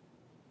way.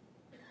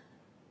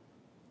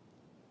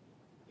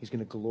 He's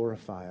going to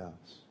glorify us.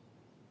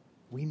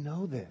 We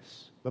know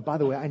this. But by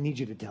the way, I need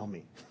you to tell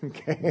me.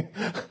 Okay?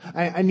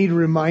 I need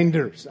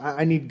reminders.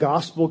 I need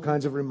gospel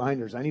kinds of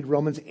reminders. I need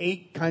Romans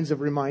 8 kinds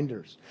of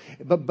reminders.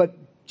 But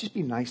just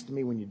be nice to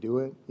me when you do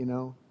it, you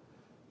know.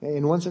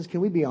 In one sense, can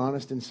we be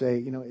honest and say,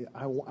 you know,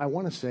 I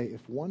want to say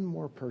if one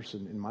more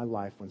person in my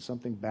life when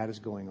something bad is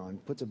going on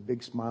puts a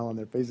big smile on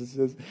their face and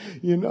says,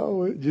 you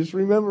know, just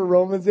remember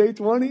Romans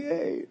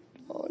 8:28.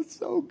 Oh, it's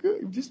so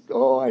good.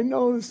 I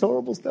know this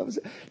horrible stuff.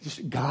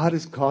 God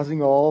is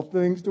causing all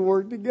things to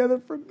work together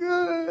for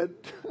good.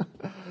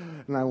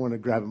 And I want to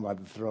grab him by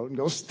the throat and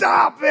go,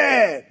 stop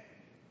it!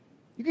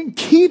 You can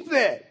keep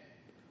it!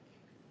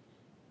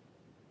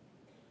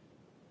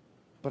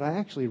 But I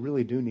actually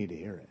really do need to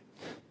hear it.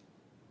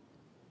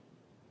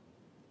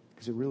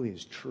 Because it really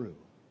is true.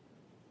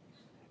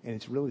 And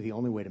it's really the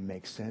only way to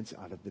make sense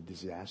out of the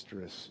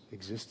disastrous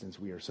existence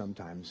we are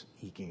sometimes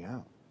eking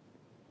out.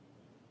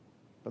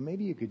 But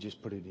maybe you could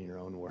just put it in your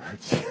own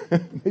words.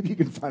 Maybe you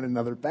can find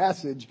another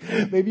passage.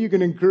 Maybe you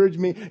can encourage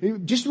me.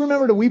 Just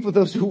remember to weep with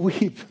those who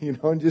weep,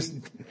 and just...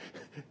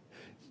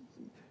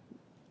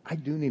 I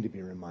do need to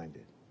be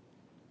reminded.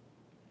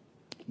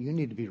 You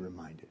need to be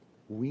reminded.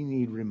 We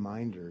need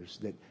reminders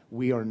that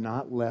we are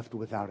not left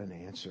without an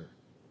answer.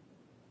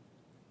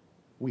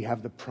 We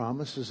have the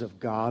promises of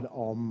God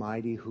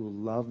Almighty who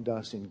loved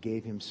us and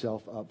gave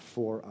himself up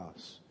for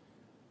us.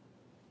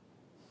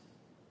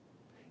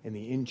 And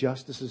the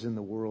injustices in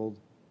the world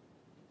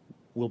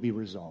will be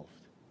resolved.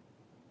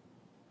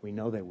 We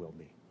know they will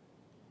be.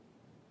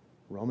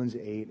 Romans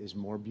 8 is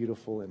more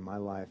beautiful in my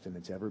life than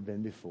it's ever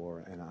been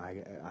before, and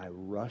I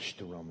rush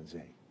to Romans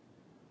 8.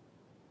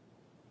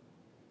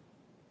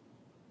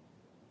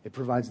 It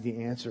provides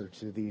the answer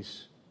to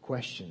these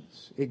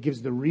questions. It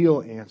gives the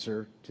real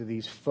answer to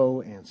these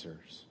faux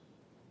answers.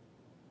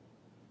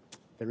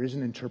 There is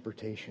an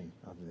interpretation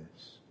of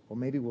this. Well,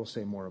 maybe we'll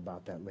say more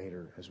about that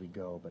later as we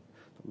go, but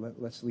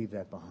let's leave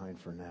that behind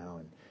for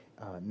now.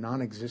 And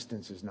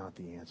non-existence is not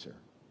the answer.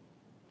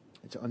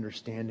 It's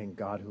understanding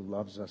God who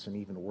loves us and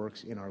even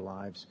works in our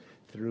lives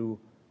through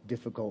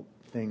difficult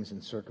things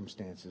and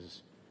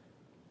circumstances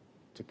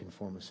to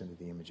conform us into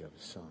the image of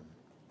his Son.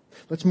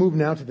 Let's move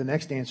now to the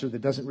next answer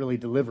that doesn't really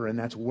deliver, and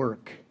that's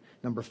work.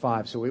 Number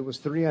 5. So it was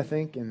 3, I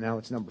think, and now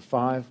it's number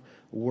 5,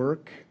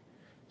 work.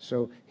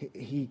 So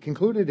he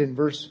concluded in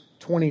verse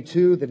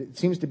 22 that it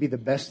seems to be the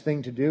best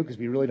thing to do because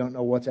we really don't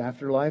know what's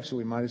after life, so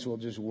we might as well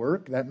just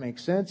work. That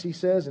makes sense, he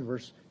says in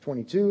verse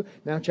 22.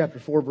 Now chapter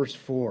 4, verse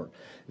 4.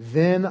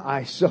 Then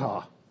I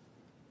saw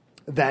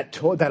that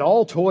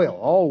all toil,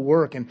 all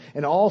work,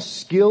 and all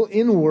skill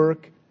in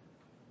work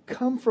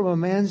come from a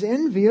man's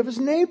envy of his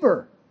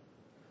neighbor.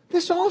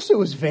 This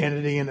also is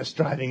vanity and a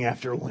striving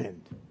after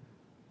wind.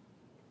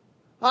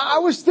 I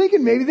was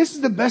thinking maybe this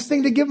is the best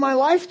thing to give my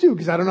life to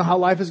because I don't know how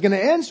life is going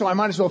to end, so I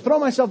might as well throw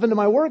myself into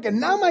my work. And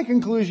now my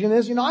conclusion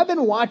is, I've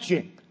been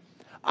watching.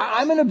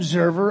 I'm an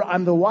observer.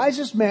 I'm the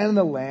wisest man in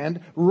the land.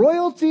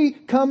 Royalty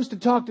comes to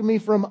talk to me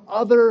from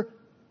other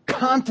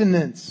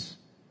continents.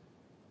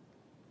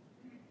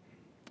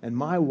 And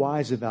my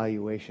wise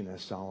evaluation,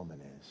 as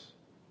Solomon is,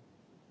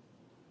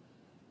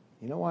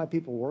 you know why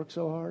people work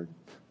so hard?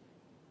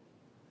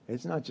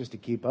 It's not just to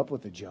keep up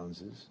with the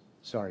Joneses.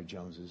 Sorry,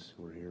 Joneses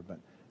who are here, but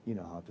you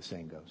know how the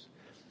saying goes.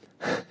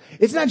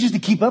 It's not just to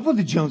keep up with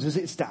the Joneses,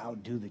 it's to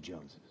outdo the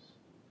Joneses.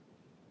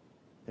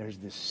 There's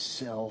this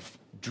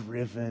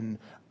self-driven,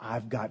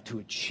 I've got to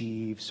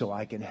achieve so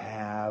I can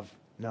have,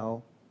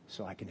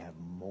 so I can have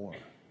more.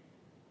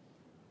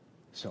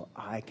 So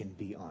I can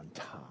be on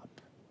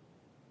top.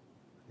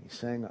 He's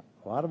saying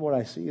a lot of what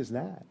I see is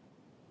that.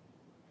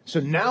 So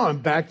now I'm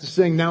back to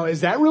saying, now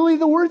is that really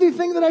the worthy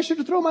thing that I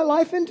should throw my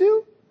life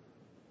into?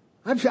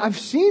 I've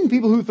seen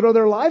people who throw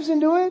their lives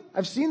into it.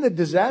 I've seen the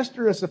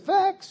disastrous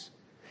effects.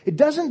 It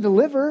doesn't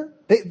deliver.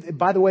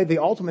 By the way, the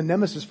ultimate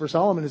nemesis for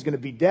Solomon is going to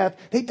be death.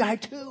 They die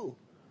too.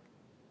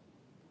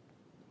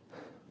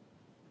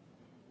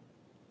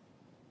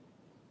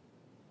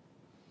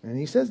 And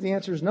he says the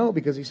answer is no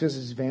because he says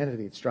it's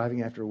vanity. It's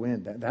striving after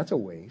wind. That's a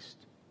waste.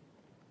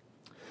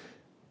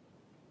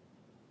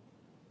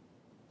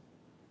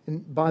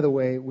 And by the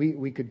way,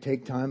 we could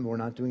take time, we're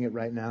not doing it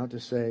right now,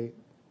 to say,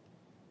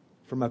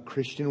 from a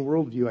Christian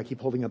worldview, I keep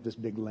holding up this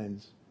big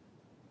lens.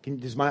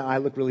 Does my eye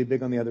look really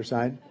big on the other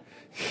side?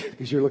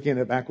 Because you're looking at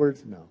it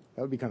backwards? No.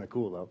 That would be kind of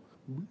cool, though.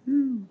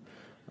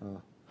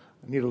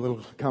 I need a little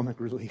comic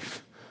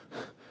relief.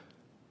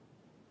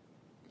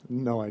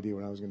 No idea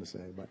what I was going to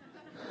say, but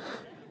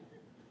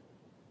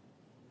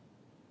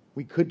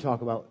we could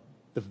talk about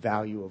the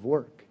value of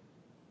work.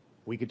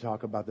 We could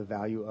talk about the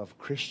value of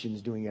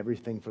Christians doing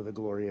everything for the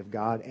glory of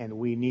God, and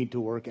we need to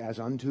work as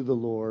unto the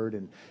Lord.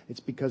 And it's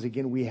because,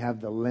 again, we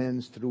have the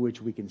lens through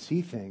which we can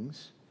see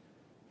things,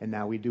 and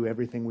now we do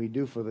everything we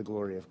do for the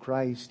glory of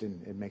Christ,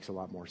 and it makes a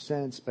lot more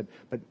sense. But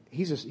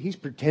he's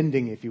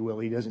pretending, if you will,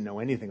 he doesn't know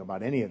anything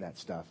about any of that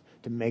stuff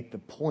to make the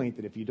point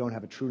that if you don't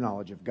have a true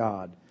knowledge of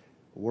God,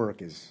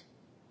 work is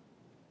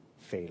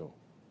fatal.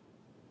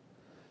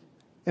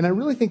 And I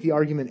really think the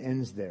argument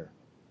ends there.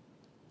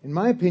 In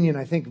my opinion,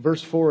 I think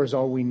verse 4 is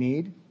all we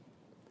need.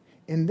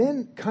 And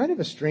then kind of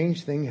a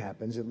strange thing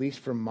happens, at least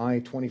from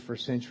my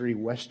 21st century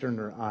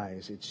Westerner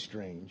eyes. It's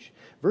strange.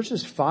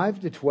 Verses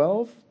 5 to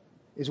 12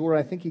 is where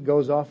I think he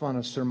goes off on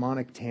a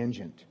sermonic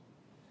tangent.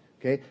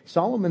 Okay,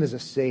 Solomon is a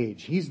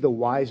sage. He's the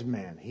wise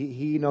man.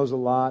 He knows a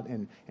lot,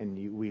 and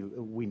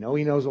we know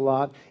he knows a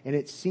lot. And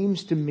it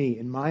seems to me,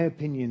 in my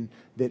opinion,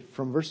 that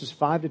from verses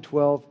 5 to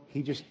 12,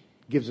 he just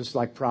gives us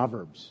like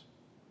Proverbs.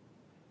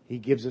 He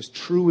gives us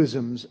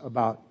truisms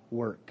about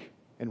work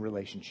and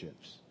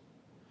relationships.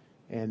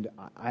 And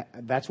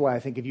that's why I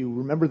think if you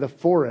remember the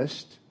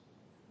forest,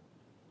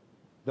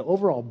 the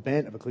overall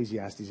bent of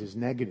Ecclesiastes is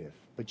negative.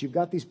 But you've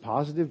got these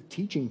positive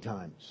teaching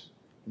times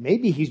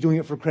Maybe he's doing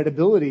it for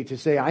credibility to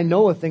say, I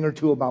know a thing or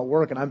two about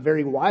work and I'm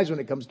very wise when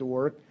it comes to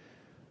work.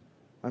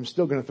 I'm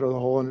still going to throw the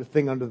whole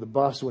thing under the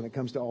bus when it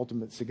comes to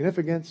ultimate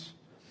significance.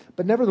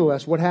 But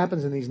nevertheless, what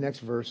happens in these next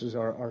verses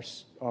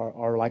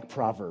are like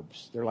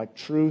proverbs. They're like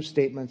true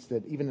statements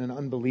that even an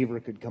unbeliever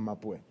could come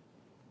up with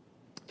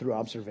through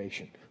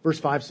observation. Verse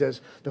 5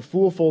 says, the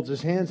fool folds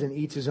his hands and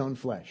eats his own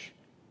flesh.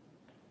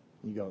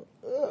 You go,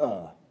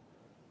 ugh.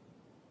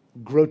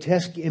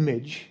 Grotesque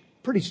image.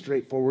 Pretty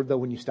straightforward, though,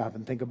 when you stop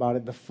and think about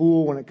it. The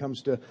fool, when it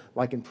comes to,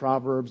 like in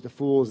Proverbs, the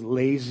fool is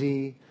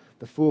lazy.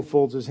 The fool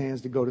folds his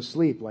hands to go to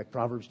sleep, like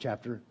Proverbs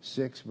chapter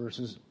 6,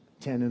 verses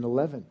 10 and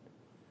 11.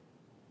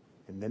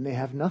 And then they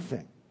have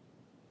nothing.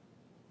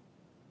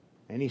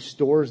 Any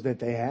stores that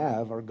they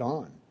have are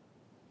gone.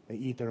 They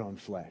eat their own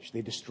flesh.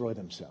 They destroy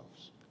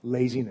themselves.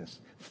 Laziness.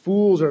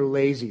 Fools are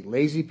lazy.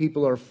 Lazy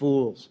people are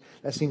fools.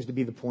 That seems to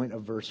be the point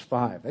of verse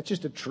 5. That's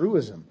just a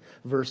truism.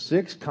 Verse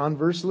 6,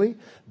 conversely,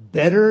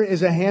 better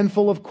is a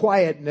handful of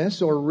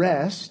quietness or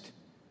rest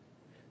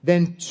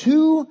than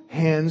 2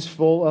 hands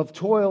full of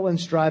toil and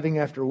striving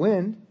after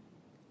wind.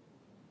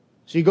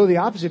 So you go the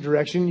opposite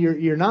direction.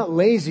 You're not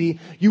lazy.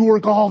 You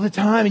work all the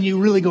time and you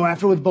really go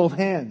after it with both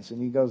hands.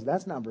 And he goes,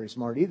 that's not very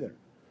smart either.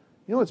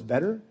 You know what's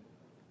better?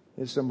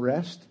 Is some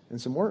rest and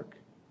some work.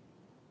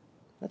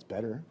 That's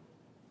better.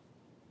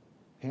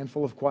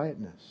 Handful of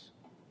quietness.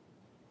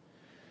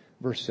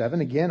 Verse 7,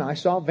 again, I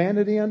saw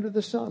vanity under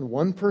the sun.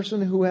 One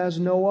person who has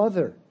no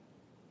other.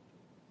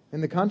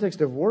 In the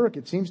context of work,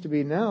 it seems to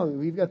be now,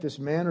 we've got this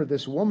man or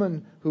this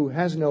woman who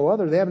has no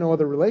other. They have no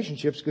other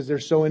relationships because they're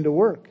so into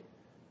work.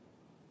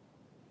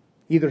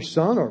 Either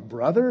son or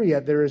brother,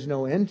 yet there is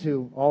no end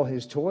to all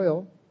his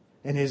toil.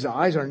 And his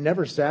eyes are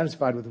never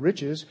satisfied with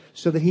riches,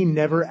 so that he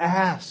never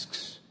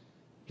asks.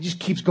 He just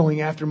keeps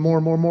going after more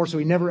and more and more, so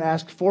he never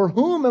asks, for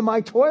whom am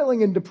I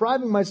toiling and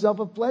depriving myself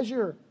of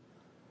pleasure?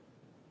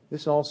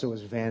 This also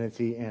is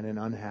vanity and an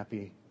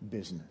unhappy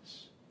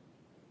business.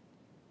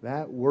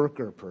 That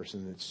worker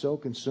person that's so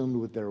consumed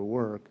with their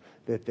work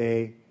that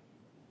they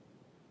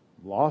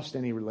lost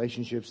any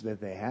relationships that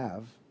they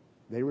have.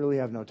 They really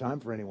have no time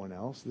for anyone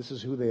else. This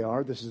is who they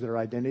are. This is their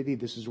identity.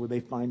 This is where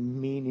they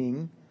find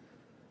meaning.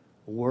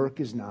 Work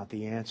is not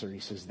the answer. He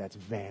says that's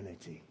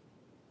vanity.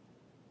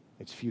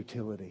 It's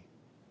futility.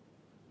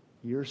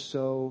 You're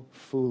so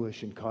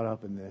foolish and caught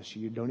up in this,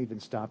 you don't even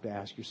stop to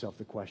ask yourself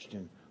the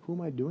question, who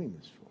am I doing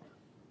this for?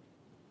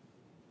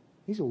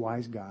 He's a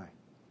wise guy,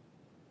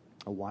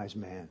 a wise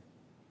man.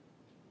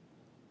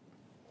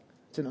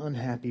 It's an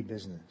unhappy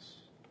business.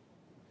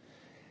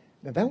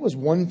 Now that was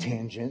one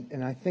tangent,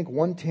 and I think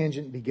one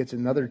tangent begets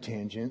another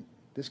tangent.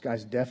 This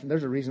guy's deaf, and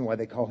there's a reason why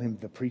they call him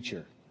the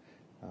preacher.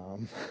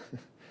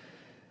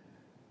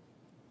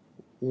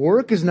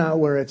 Work is not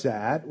where it's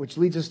at, which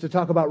leads us to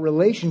talk about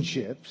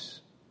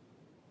relationships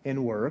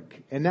in work.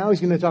 And now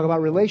he's going to talk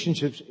about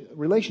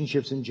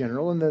relationships in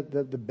general and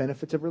the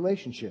benefits of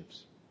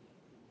relationships.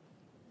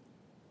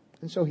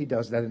 And so he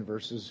does that in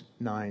verses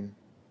 9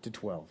 to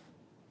 12.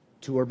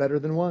 2 are better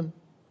than 1.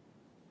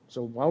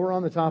 So while we're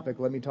on the topic,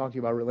 let me talk to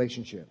you about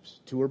relationships.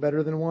 2 are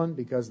better than 1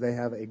 because they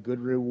have a good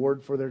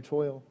reward for their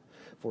toil.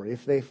 For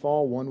if they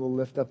fall, one will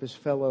lift up his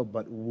fellow.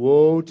 But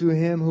woe to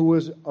him who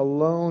is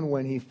alone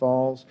when he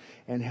falls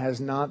and has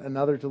not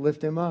another to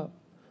lift him up.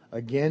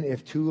 Again,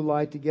 if 2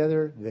 lie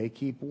together, they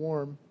keep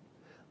warm.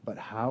 But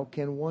how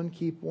can one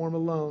keep warm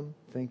alone?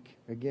 Think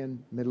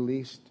again, Middle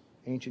East,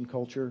 ancient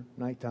culture,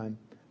 nighttime.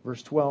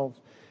 Verse 12,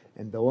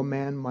 and though a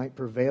man might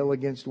prevail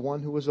against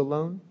one who is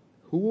alone,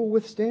 who will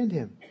withstand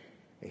him?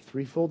 A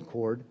threefold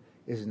cord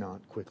is not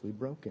quickly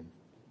broken.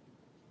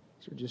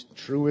 These are just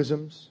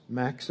truisms,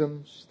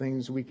 maxims,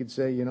 things we could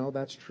say,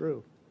 that's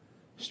true.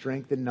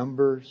 Strength in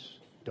numbers,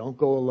 don't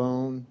go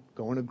alone,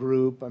 go in a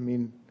group. I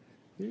mean,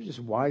 these are just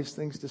wise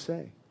things to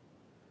say.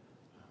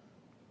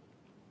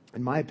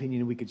 In my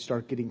opinion, we could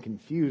start getting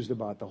confused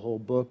about the whole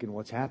book and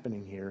what's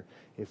happening here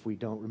if we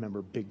don't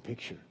remember big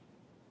picture.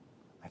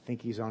 I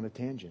think he's on a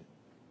tangent.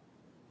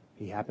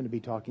 He happened to be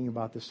talking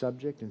about the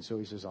subject, and so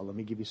he says, let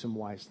me give you some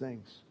wise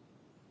things.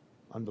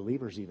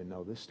 Unbelievers even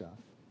know this stuff.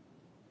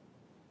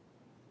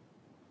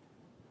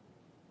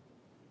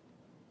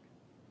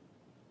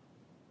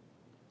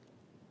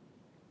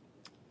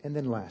 And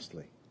then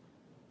lastly,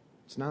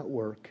 it's not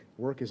work.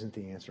 Work isn't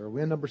the answer. Are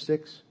we on number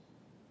 6?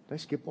 Did I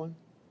skip one?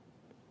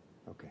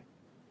 Okay.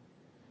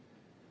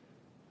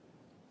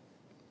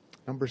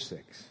 Number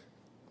 6,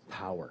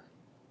 power.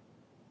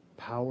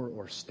 Power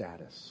or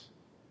status.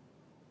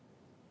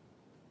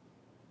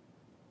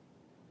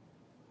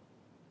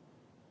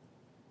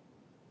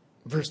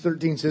 Verse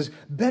 13 says,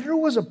 better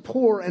was a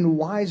poor and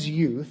wise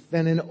youth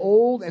than an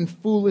old and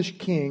foolish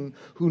king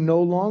who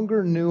no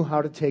longer knew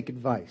how to take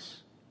advice.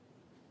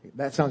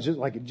 That sounds just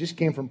like it just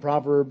came from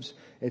Proverbs.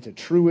 It's a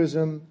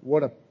truism.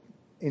 What a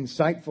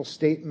insightful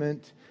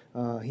statement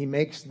he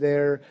makes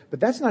there. But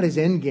that's not his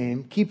end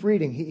game. Keep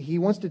reading. He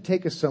wants to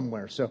take us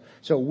somewhere.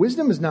 So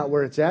wisdom is not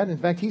where it's at. In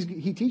fact,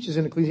 he teaches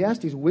in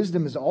Ecclesiastes,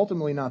 wisdom is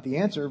ultimately not the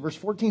answer. Verse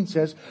 14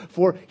 says,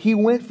 for he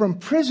went from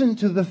prison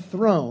to the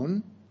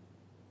throne,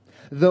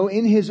 though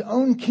in his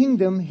own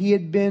kingdom he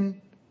had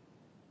been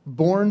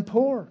born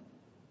poor.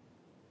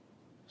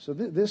 So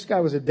this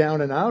guy was a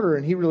down and outer,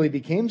 and he really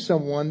became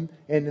someone,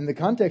 and in the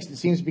context it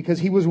seems because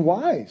he was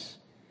wise.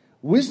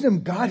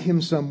 Wisdom got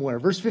him somewhere.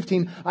 Verse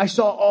 15, I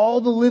saw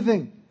all the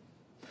living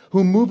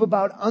who move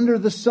about under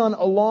the sun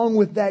along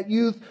with that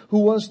youth who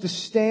was to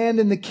stand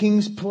in the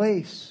king's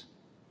place.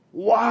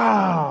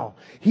 Wow!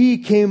 He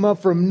came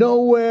up from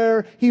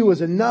nowhere. He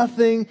was a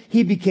nothing.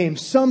 He became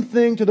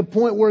something to the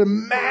point where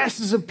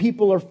masses of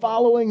people are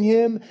following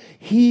him.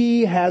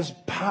 He has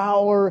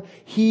power.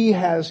 He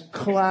has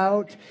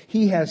clout.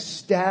 He has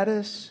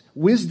status.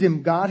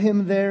 Wisdom got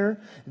him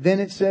there. Then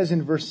it says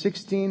in verse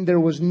 16, there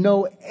was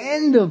no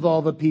end of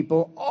all the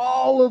people,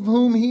 all of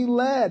whom he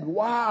led.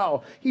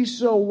 Wow. He's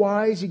so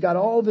wise. He got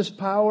all this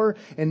power.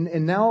 And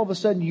now all of a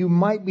sudden you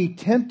might be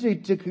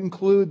tempted to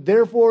conclude,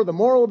 therefore the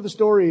moral of the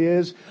story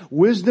is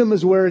wisdom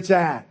is where it's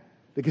at.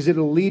 Because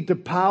it'll lead to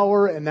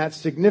power, and that's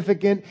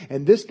significant.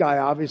 And this guy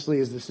obviously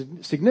is the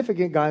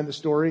significant guy in the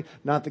story,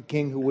 not the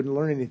king who wouldn't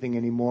learn anything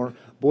anymore.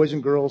 Boys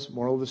and girls,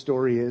 moral of the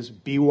story is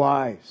be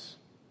wise.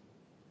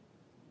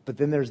 But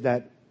then there's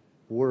that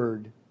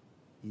word,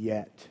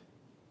 yet.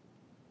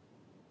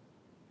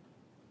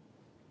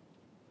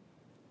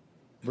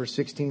 Verse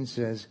 16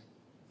 says,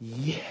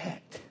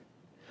 yet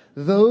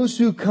those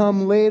who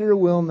come later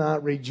will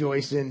not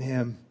rejoice in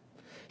him.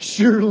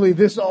 Surely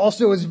this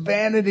also is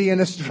vanity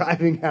and a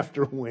striving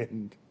after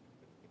wind.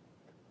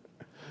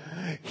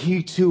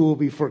 He too will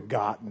be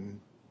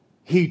forgotten.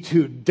 He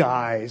too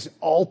dies.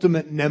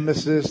 Ultimate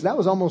nemesis. That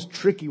was almost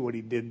tricky what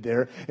he did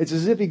there. It's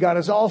as if he got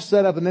us all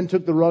set up and then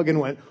took the rug and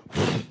went.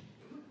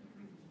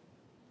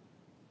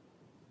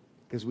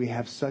 Because we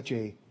have such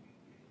an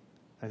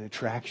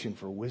attraction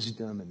for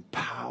wisdom and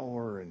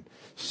power and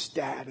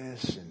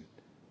status. And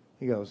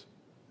he goes,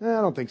 I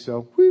don't think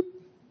so. Whoop.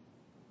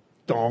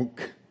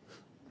 Donk.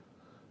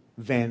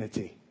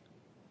 Vanity.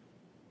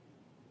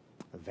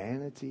 A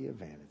vanity of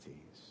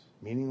vanities.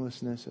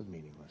 Meaninglessness of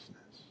meaninglessness.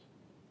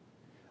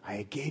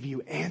 I gave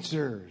you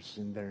answers,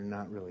 and they're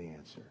not really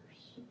answers.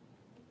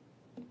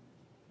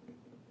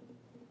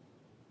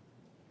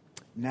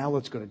 Now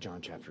let's go to John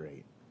chapter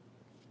 8.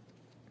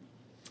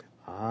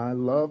 I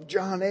love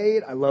John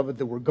 8. I love it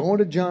that we're going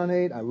to John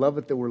 8. I love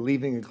it that we're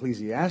leaving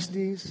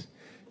Ecclesiastes.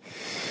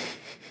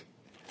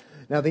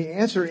 Now the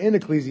answer in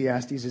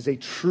Ecclesiastes is a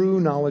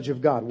true knowledge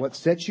of God. What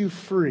sets you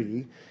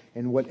free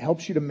and what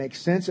helps you to make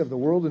sense of the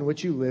world in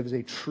which you live is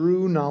a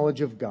true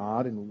knowledge of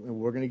God. And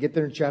we're going to get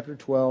there in chapter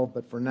 12.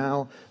 But for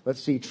now,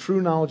 let's see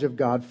true knowledge of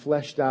God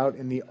fleshed out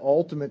in the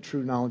ultimate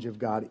true knowledge of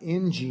God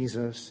in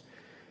Jesus.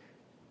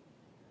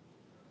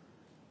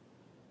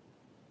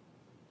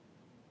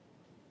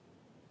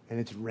 And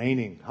it's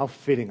raining. How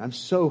fitting. I'm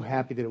so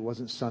happy that it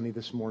wasn't sunny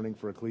this morning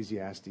for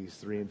Ecclesiastes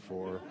 3 and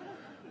 4.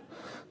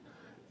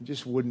 It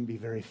just wouldn't be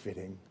very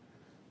fitting.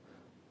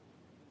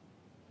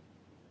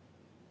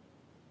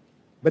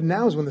 But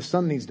now is when the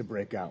sun needs to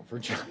break out for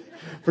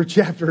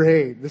chapter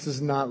 8. This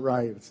is not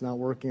right. It's not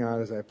working out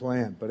as I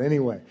planned. But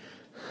anyway,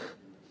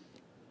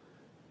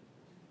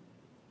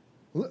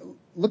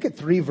 look at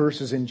 3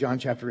 verses in John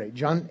chapter 8.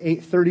 John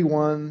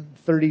 8:31,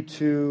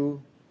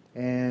 32,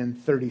 and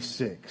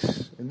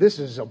 36. And this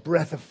is a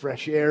breath of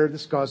fresh air.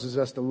 This causes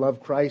us to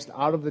love Christ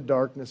out of the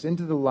darkness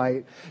into the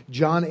light.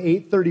 John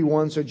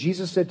 8:31. So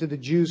Jesus said to the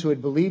Jews who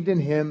had believed in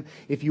him,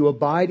 if you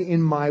abide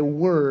in my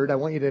word, I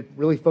want you to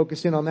really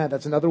focus in on that.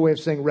 That's another way of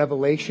saying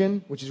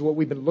revelation, which is what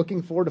we've been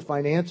looking for to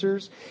find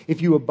answers.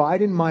 If you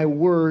abide in my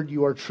word,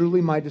 you are truly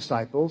my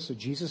disciples. So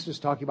Jesus is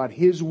talking about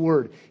his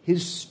word,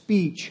 his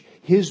speech,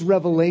 his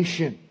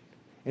revelation.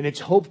 And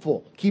it's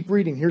hopeful. Keep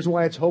reading. Here's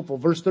why it's hopeful.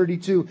 Verse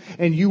 32.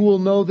 And you will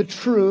know the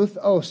truth.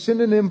 Oh,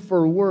 synonym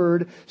for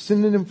word,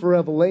 synonym for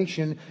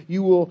revelation.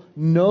 You will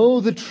know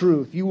the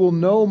truth. You will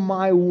know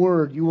my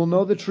word. You will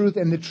know the truth.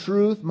 And the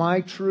truth,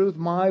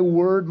 my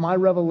word, my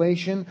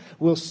revelation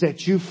will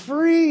set you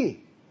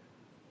free.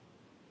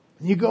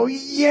 And you go,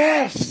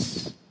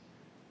 yes!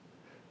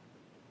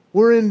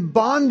 We're in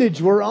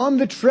bondage. We're on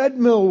the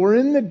treadmill. We're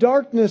in the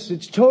darkness.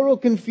 It's total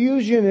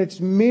confusion.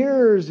 It's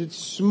mirrors. It's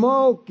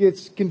smoke.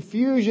 It's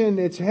confusion.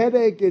 It's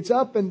headache. It's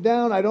up and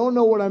down. I don't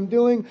know what I'm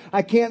doing.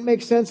 I can't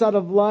make sense out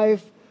of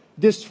life.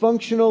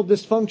 Dysfunctional,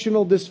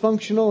 dysfunctional,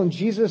 dysfunctional. And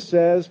Jesus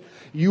says,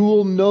 you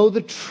will know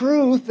the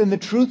truth, and the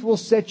truth will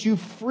set you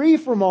free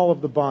from all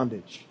of the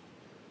bondage.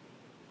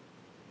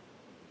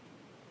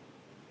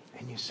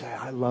 And you say,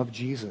 I love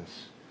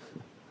Jesus.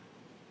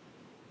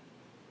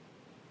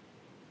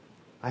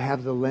 I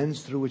have the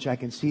lens through which I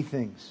can see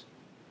things.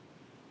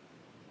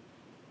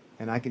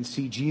 And I can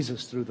see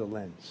Jesus through the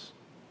lens,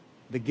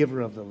 the giver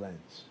of the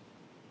lens.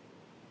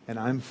 And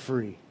I'm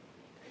free.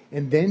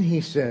 And then he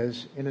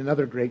says in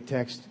another great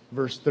text,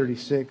 verse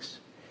 36,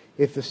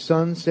 if the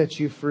Son sets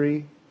you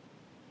free,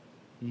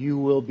 you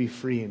will be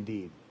free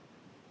indeed.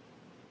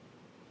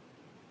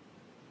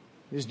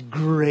 It's a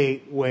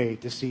great way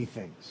to see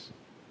things.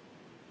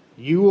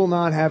 You will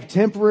not have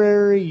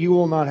temporary, you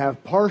will not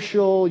have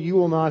partial, you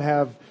will not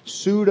have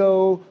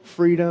pseudo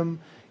freedom.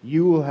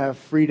 you will have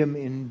freedom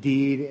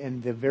indeed,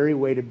 and the very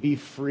way to be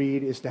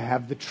freed is to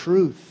have the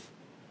truth.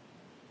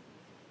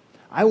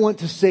 I want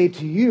to say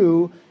to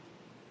you,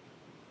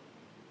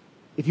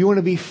 if you want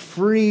to be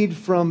freed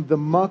from the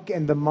muck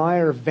and the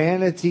mire,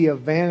 vanity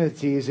of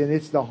vanities, and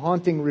it's the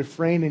haunting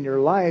refrain in your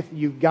life,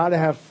 you've got to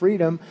have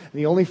freedom. And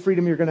the only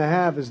freedom you're going to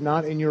have is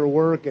not in your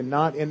work and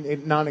not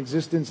in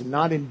non-existence and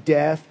not in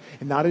death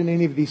and not in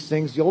any of these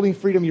things. The only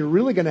freedom you're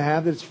really going to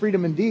have, that is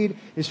freedom indeed,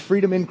 is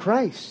freedom in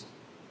Christ.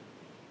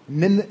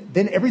 And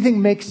then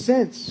everything makes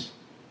sense.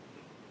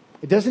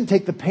 It doesn't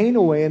take the pain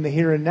away in the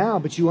here and now,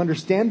 but you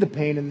understand the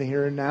pain in the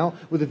here and now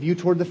with a view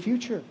toward the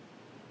future.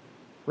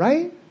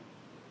 Right?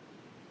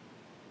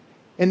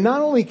 And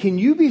not only can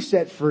you be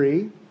set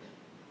free,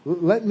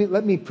 let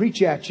me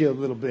preach at you a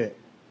little bit.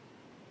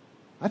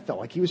 I felt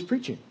like he was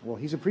preaching. Well,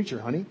 he's a preacher,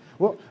 honey.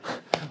 Well,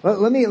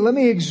 let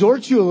me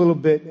exhort you a little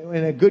bit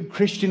in a good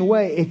Christian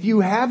way. If you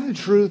have the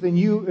truth and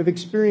you have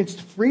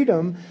experienced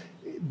freedom,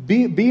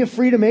 be a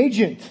freedom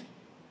agent.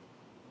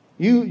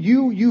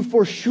 You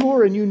for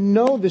sure, and you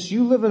know this,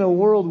 you live in a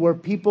world where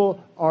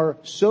people are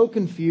so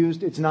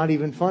confused it's not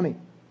even funny.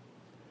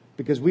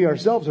 Because we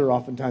ourselves are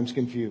oftentimes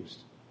confused,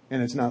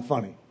 and it's not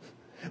funny.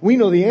 We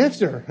know the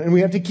answer, and we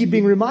have to keep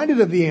being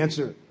reminded of the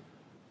answer.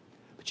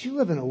 But you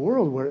live in a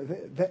world where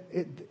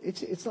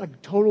it's like a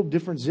total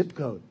different zip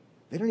code.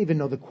 They don't even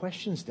know the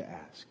questions to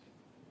ask.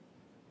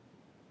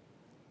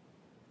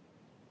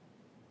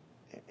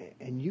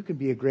 And you can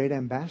be a great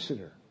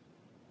ambassador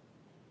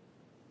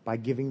by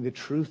giving the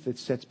truth that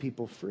sets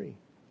people free.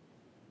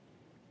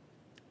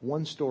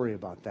 One story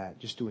about that,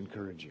 just to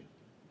encourage you,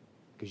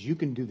 because you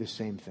can do the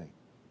same thing.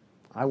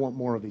 I want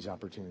more of these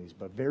opportunities,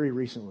 but very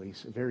recently,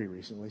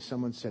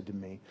 someone said to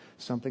me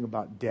something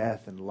about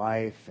death and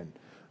life, and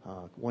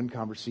one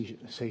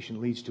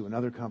conversation leads to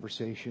another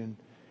conversation.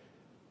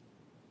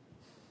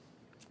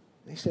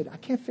 They said, I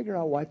can't figure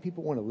out why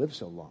people want to live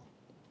so long.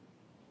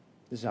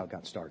 This is how it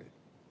got started.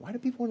 Why do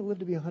people want to live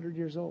to be 100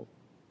 years old?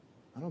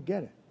 I don't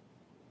get it.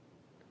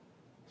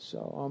 So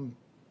I'm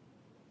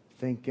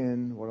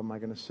thinking, what am I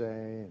going to say?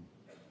 And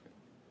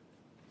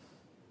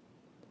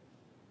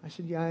I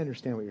said, yeah, I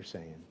understand what you're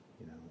saying.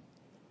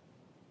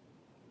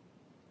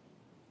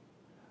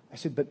 I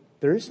said, but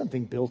there is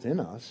something built in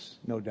us,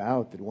 no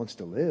doubt, that wants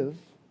to live,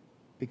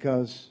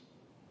 because,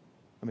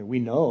 we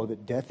know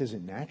that death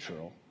isn't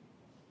natural.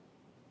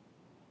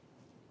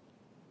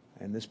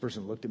 And this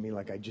person looked at me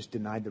like I just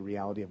denied the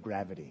reality of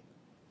gravity.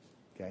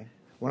 Okay?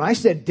 When I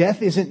said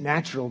death isn't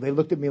natural, they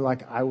looked at me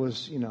like I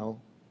was,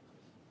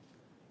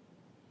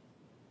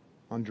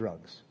 on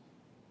drugs.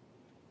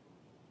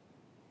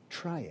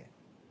 Try it.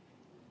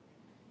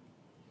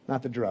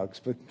 Not the drugs,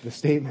 but the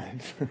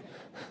statement.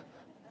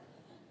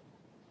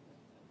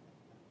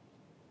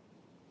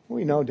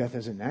 We know death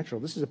isn't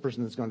natural. This is a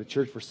person that's gone to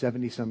church for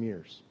 70-some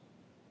years,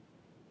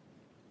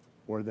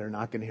 where they're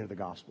not going to hear the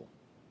gospel.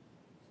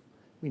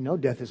 We know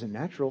death isn't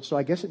natural, so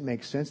I guess it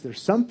makes sense.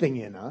 There's something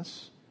in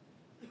us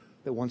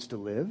that wants to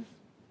live.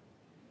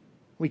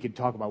 We could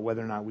talk about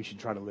whether or not we should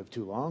try to live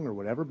too long or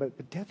whatever,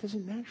 but death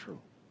isn't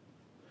natural.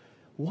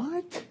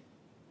 What?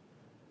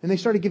 And they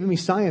started giving me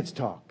science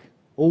talk.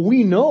 Well,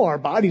 we know our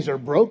bodies are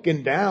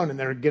broken down and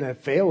they're going to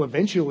fail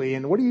eventually.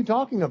 And what are you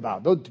talking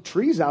about? Those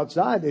trees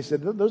outside, they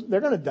said,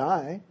 they're going to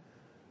die.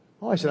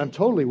 Oh, I said, I'm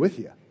totally with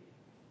you.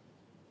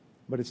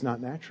 But it's not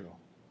natural.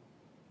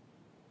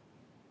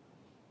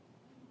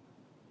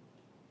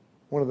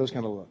 One of those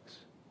kind of looks.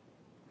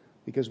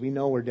 Because we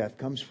know where death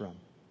comes from.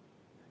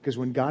 Because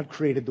when God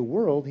created the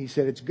world, He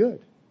said it's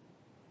good.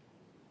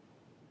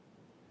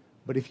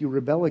 But if you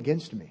rebel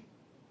against me,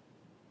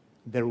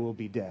 there will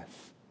be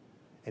death.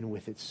 And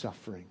with it,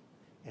 suffering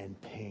and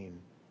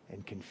pain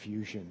and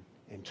confusion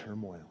and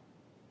turmoil.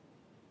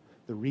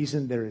 The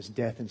reason there is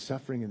death and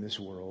suffering in this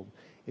world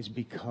is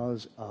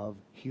because of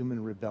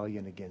human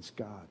rebellion against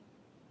God.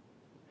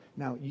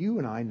 Now, you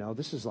and I know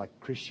this is like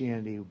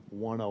Christianity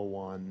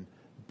 101,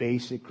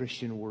 basic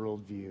Christian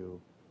worldview.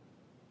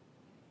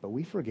 But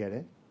we forget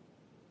it.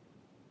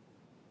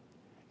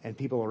 And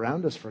people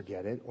around us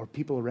forget it, or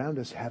people around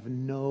us have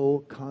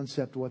no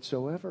concept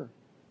whatsoever.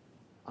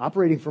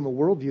 Operating from a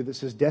worldview that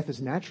says death is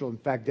natural. In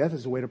fact, death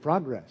is the way to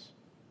progress.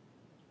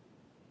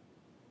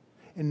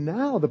 And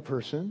now the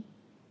person,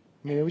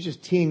 it was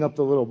just teeing up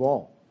the little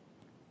ball.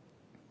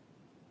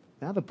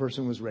 Now the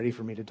person was ready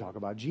for me to talk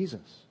about Jesus.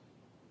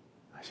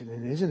 I said,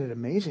 and isn't it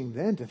amazing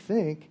then to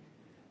think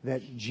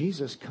that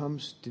Jesus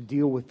comes to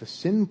deal with the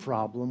sin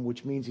problem,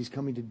 which means He's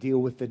coming to deal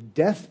with the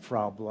death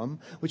problem,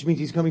 which means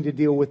He's coming to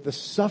deal with the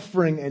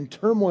suffering and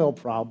turmoil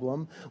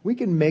problem. We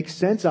can make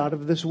sense out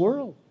of this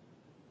world.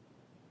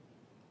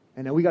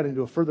 And then we got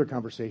into a further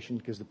conversation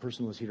because the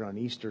person was here on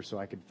Easter, so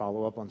I could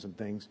follow up on some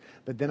things.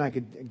 But then I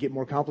could get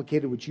more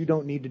complicated, which you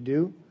don't need to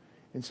do,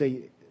 and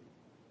say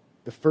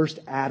the first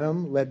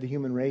Adam led the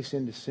human race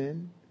into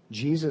sin.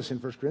 Jesus in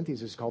 1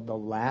 Corinthians is called the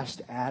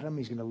last Adam.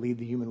 He's going to lead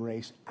the human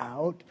race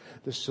out.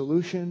 The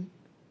solution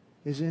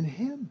is in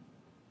Him.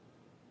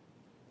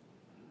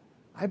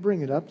 I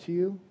bring it up to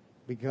you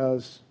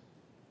because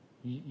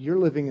you're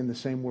living in the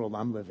same world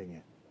I'm living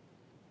in.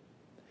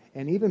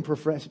 And even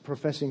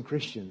professing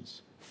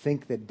Christians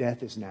think that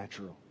death is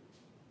natural.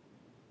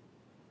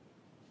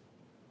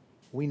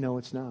 We know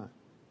it's not.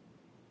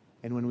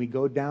 And when we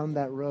go down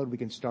that road, we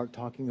can start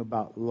talking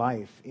about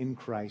life in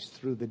Christ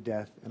through the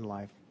death and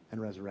life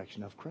and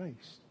resurrection of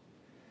Christ.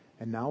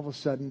 And now all of a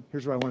sudden,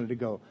 here's where I wanted to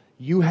go.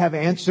 You have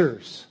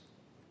answers.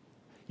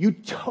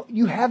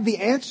 You have the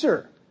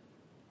answer.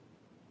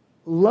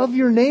 Love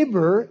your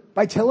neighbor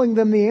by telling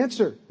them the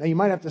answer. Now you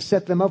might have to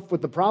set them up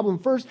with the problem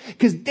first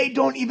because they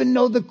don't even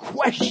know the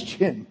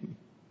question.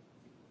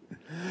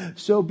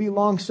 So be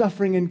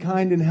long-suffering and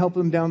kind and help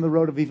them down the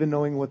road of even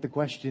knowing what the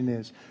question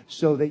is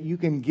so that you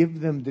can give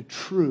them the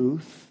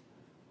truth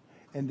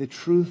and the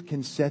truth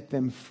can set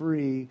them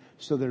free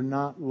so they're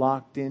not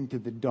locked into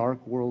the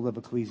dark world of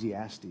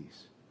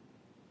Ecclesiastes.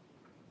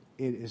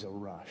 It is a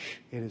rush.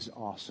 It is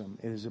awesome.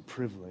 It is a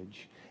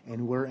privilege.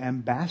 And we're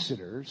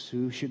ambassadors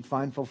who should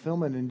find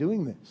fulfillment in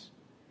doing this.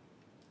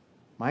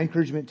 My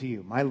encouragement to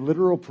you, my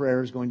literal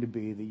prayer is going to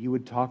be that you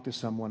would talk to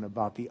someone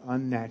about the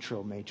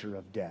unnatural nature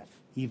of death,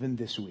 even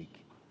this week.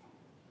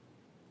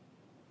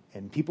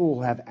 And people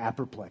will have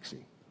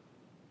apoplexy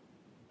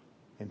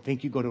and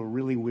think you go to a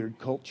really weird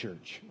cult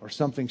church or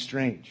something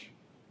strange.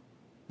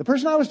 The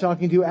person I was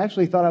talking to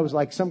actually thought I was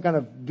like some kind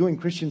of doing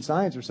Christian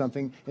Science or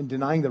something and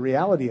denying the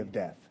reality of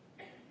death.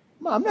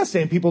 I'm not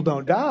saying people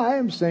don't die.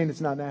 I'm saying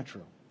it's not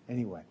natural.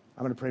 Anyway,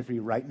 I'm going to pray for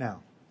you right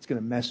now. It's going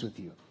to mess with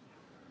you.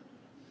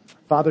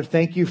 Father,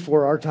 thank you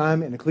for our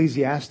time in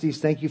Ecclesiastes.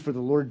 Thank you for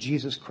the Lord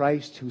Jesus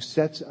Christ who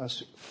sets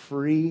us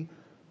free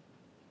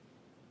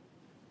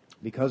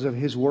because of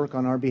his work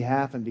on our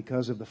behalf and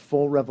because of the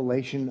full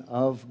revelation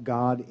of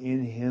God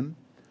in him,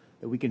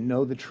 that we can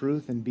know the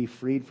truth and be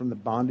freed from the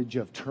bondage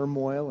of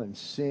turmoil and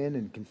sin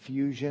and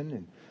confusion.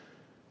 And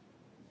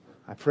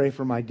I pray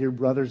for my dear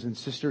brothers and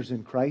sisters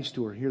in Christ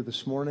who are here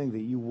this morning that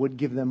you would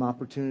give them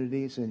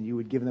opportunities and you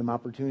would give them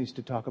opportunities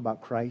to talk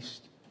about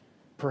Christ,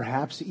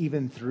 perhaps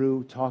even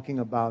through talking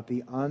about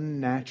the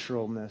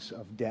unnaturalness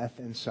of death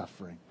and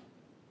suffering,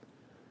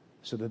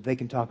 so that they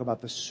can talk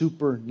about the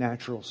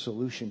supernatural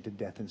solution to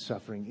death and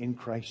suffering in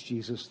Christ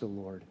Jesus the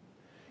Lord.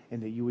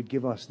 And that you would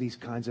give us these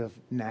kinds of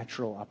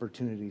natural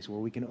opportunities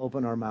where we can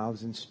open our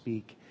mouths and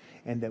speak,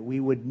 and that we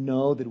would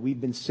know that we've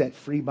been set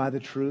free by the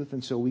truth,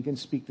 and so we can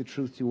speak the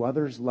truth to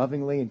others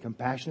lovingly and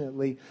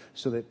compassionately,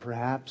 so that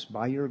perhaps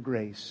by your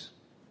grace,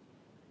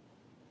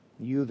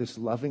 you, this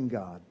loving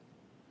God,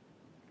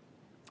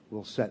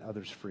 will set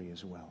others free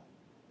as well.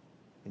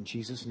 In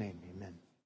Jesus' name, amen.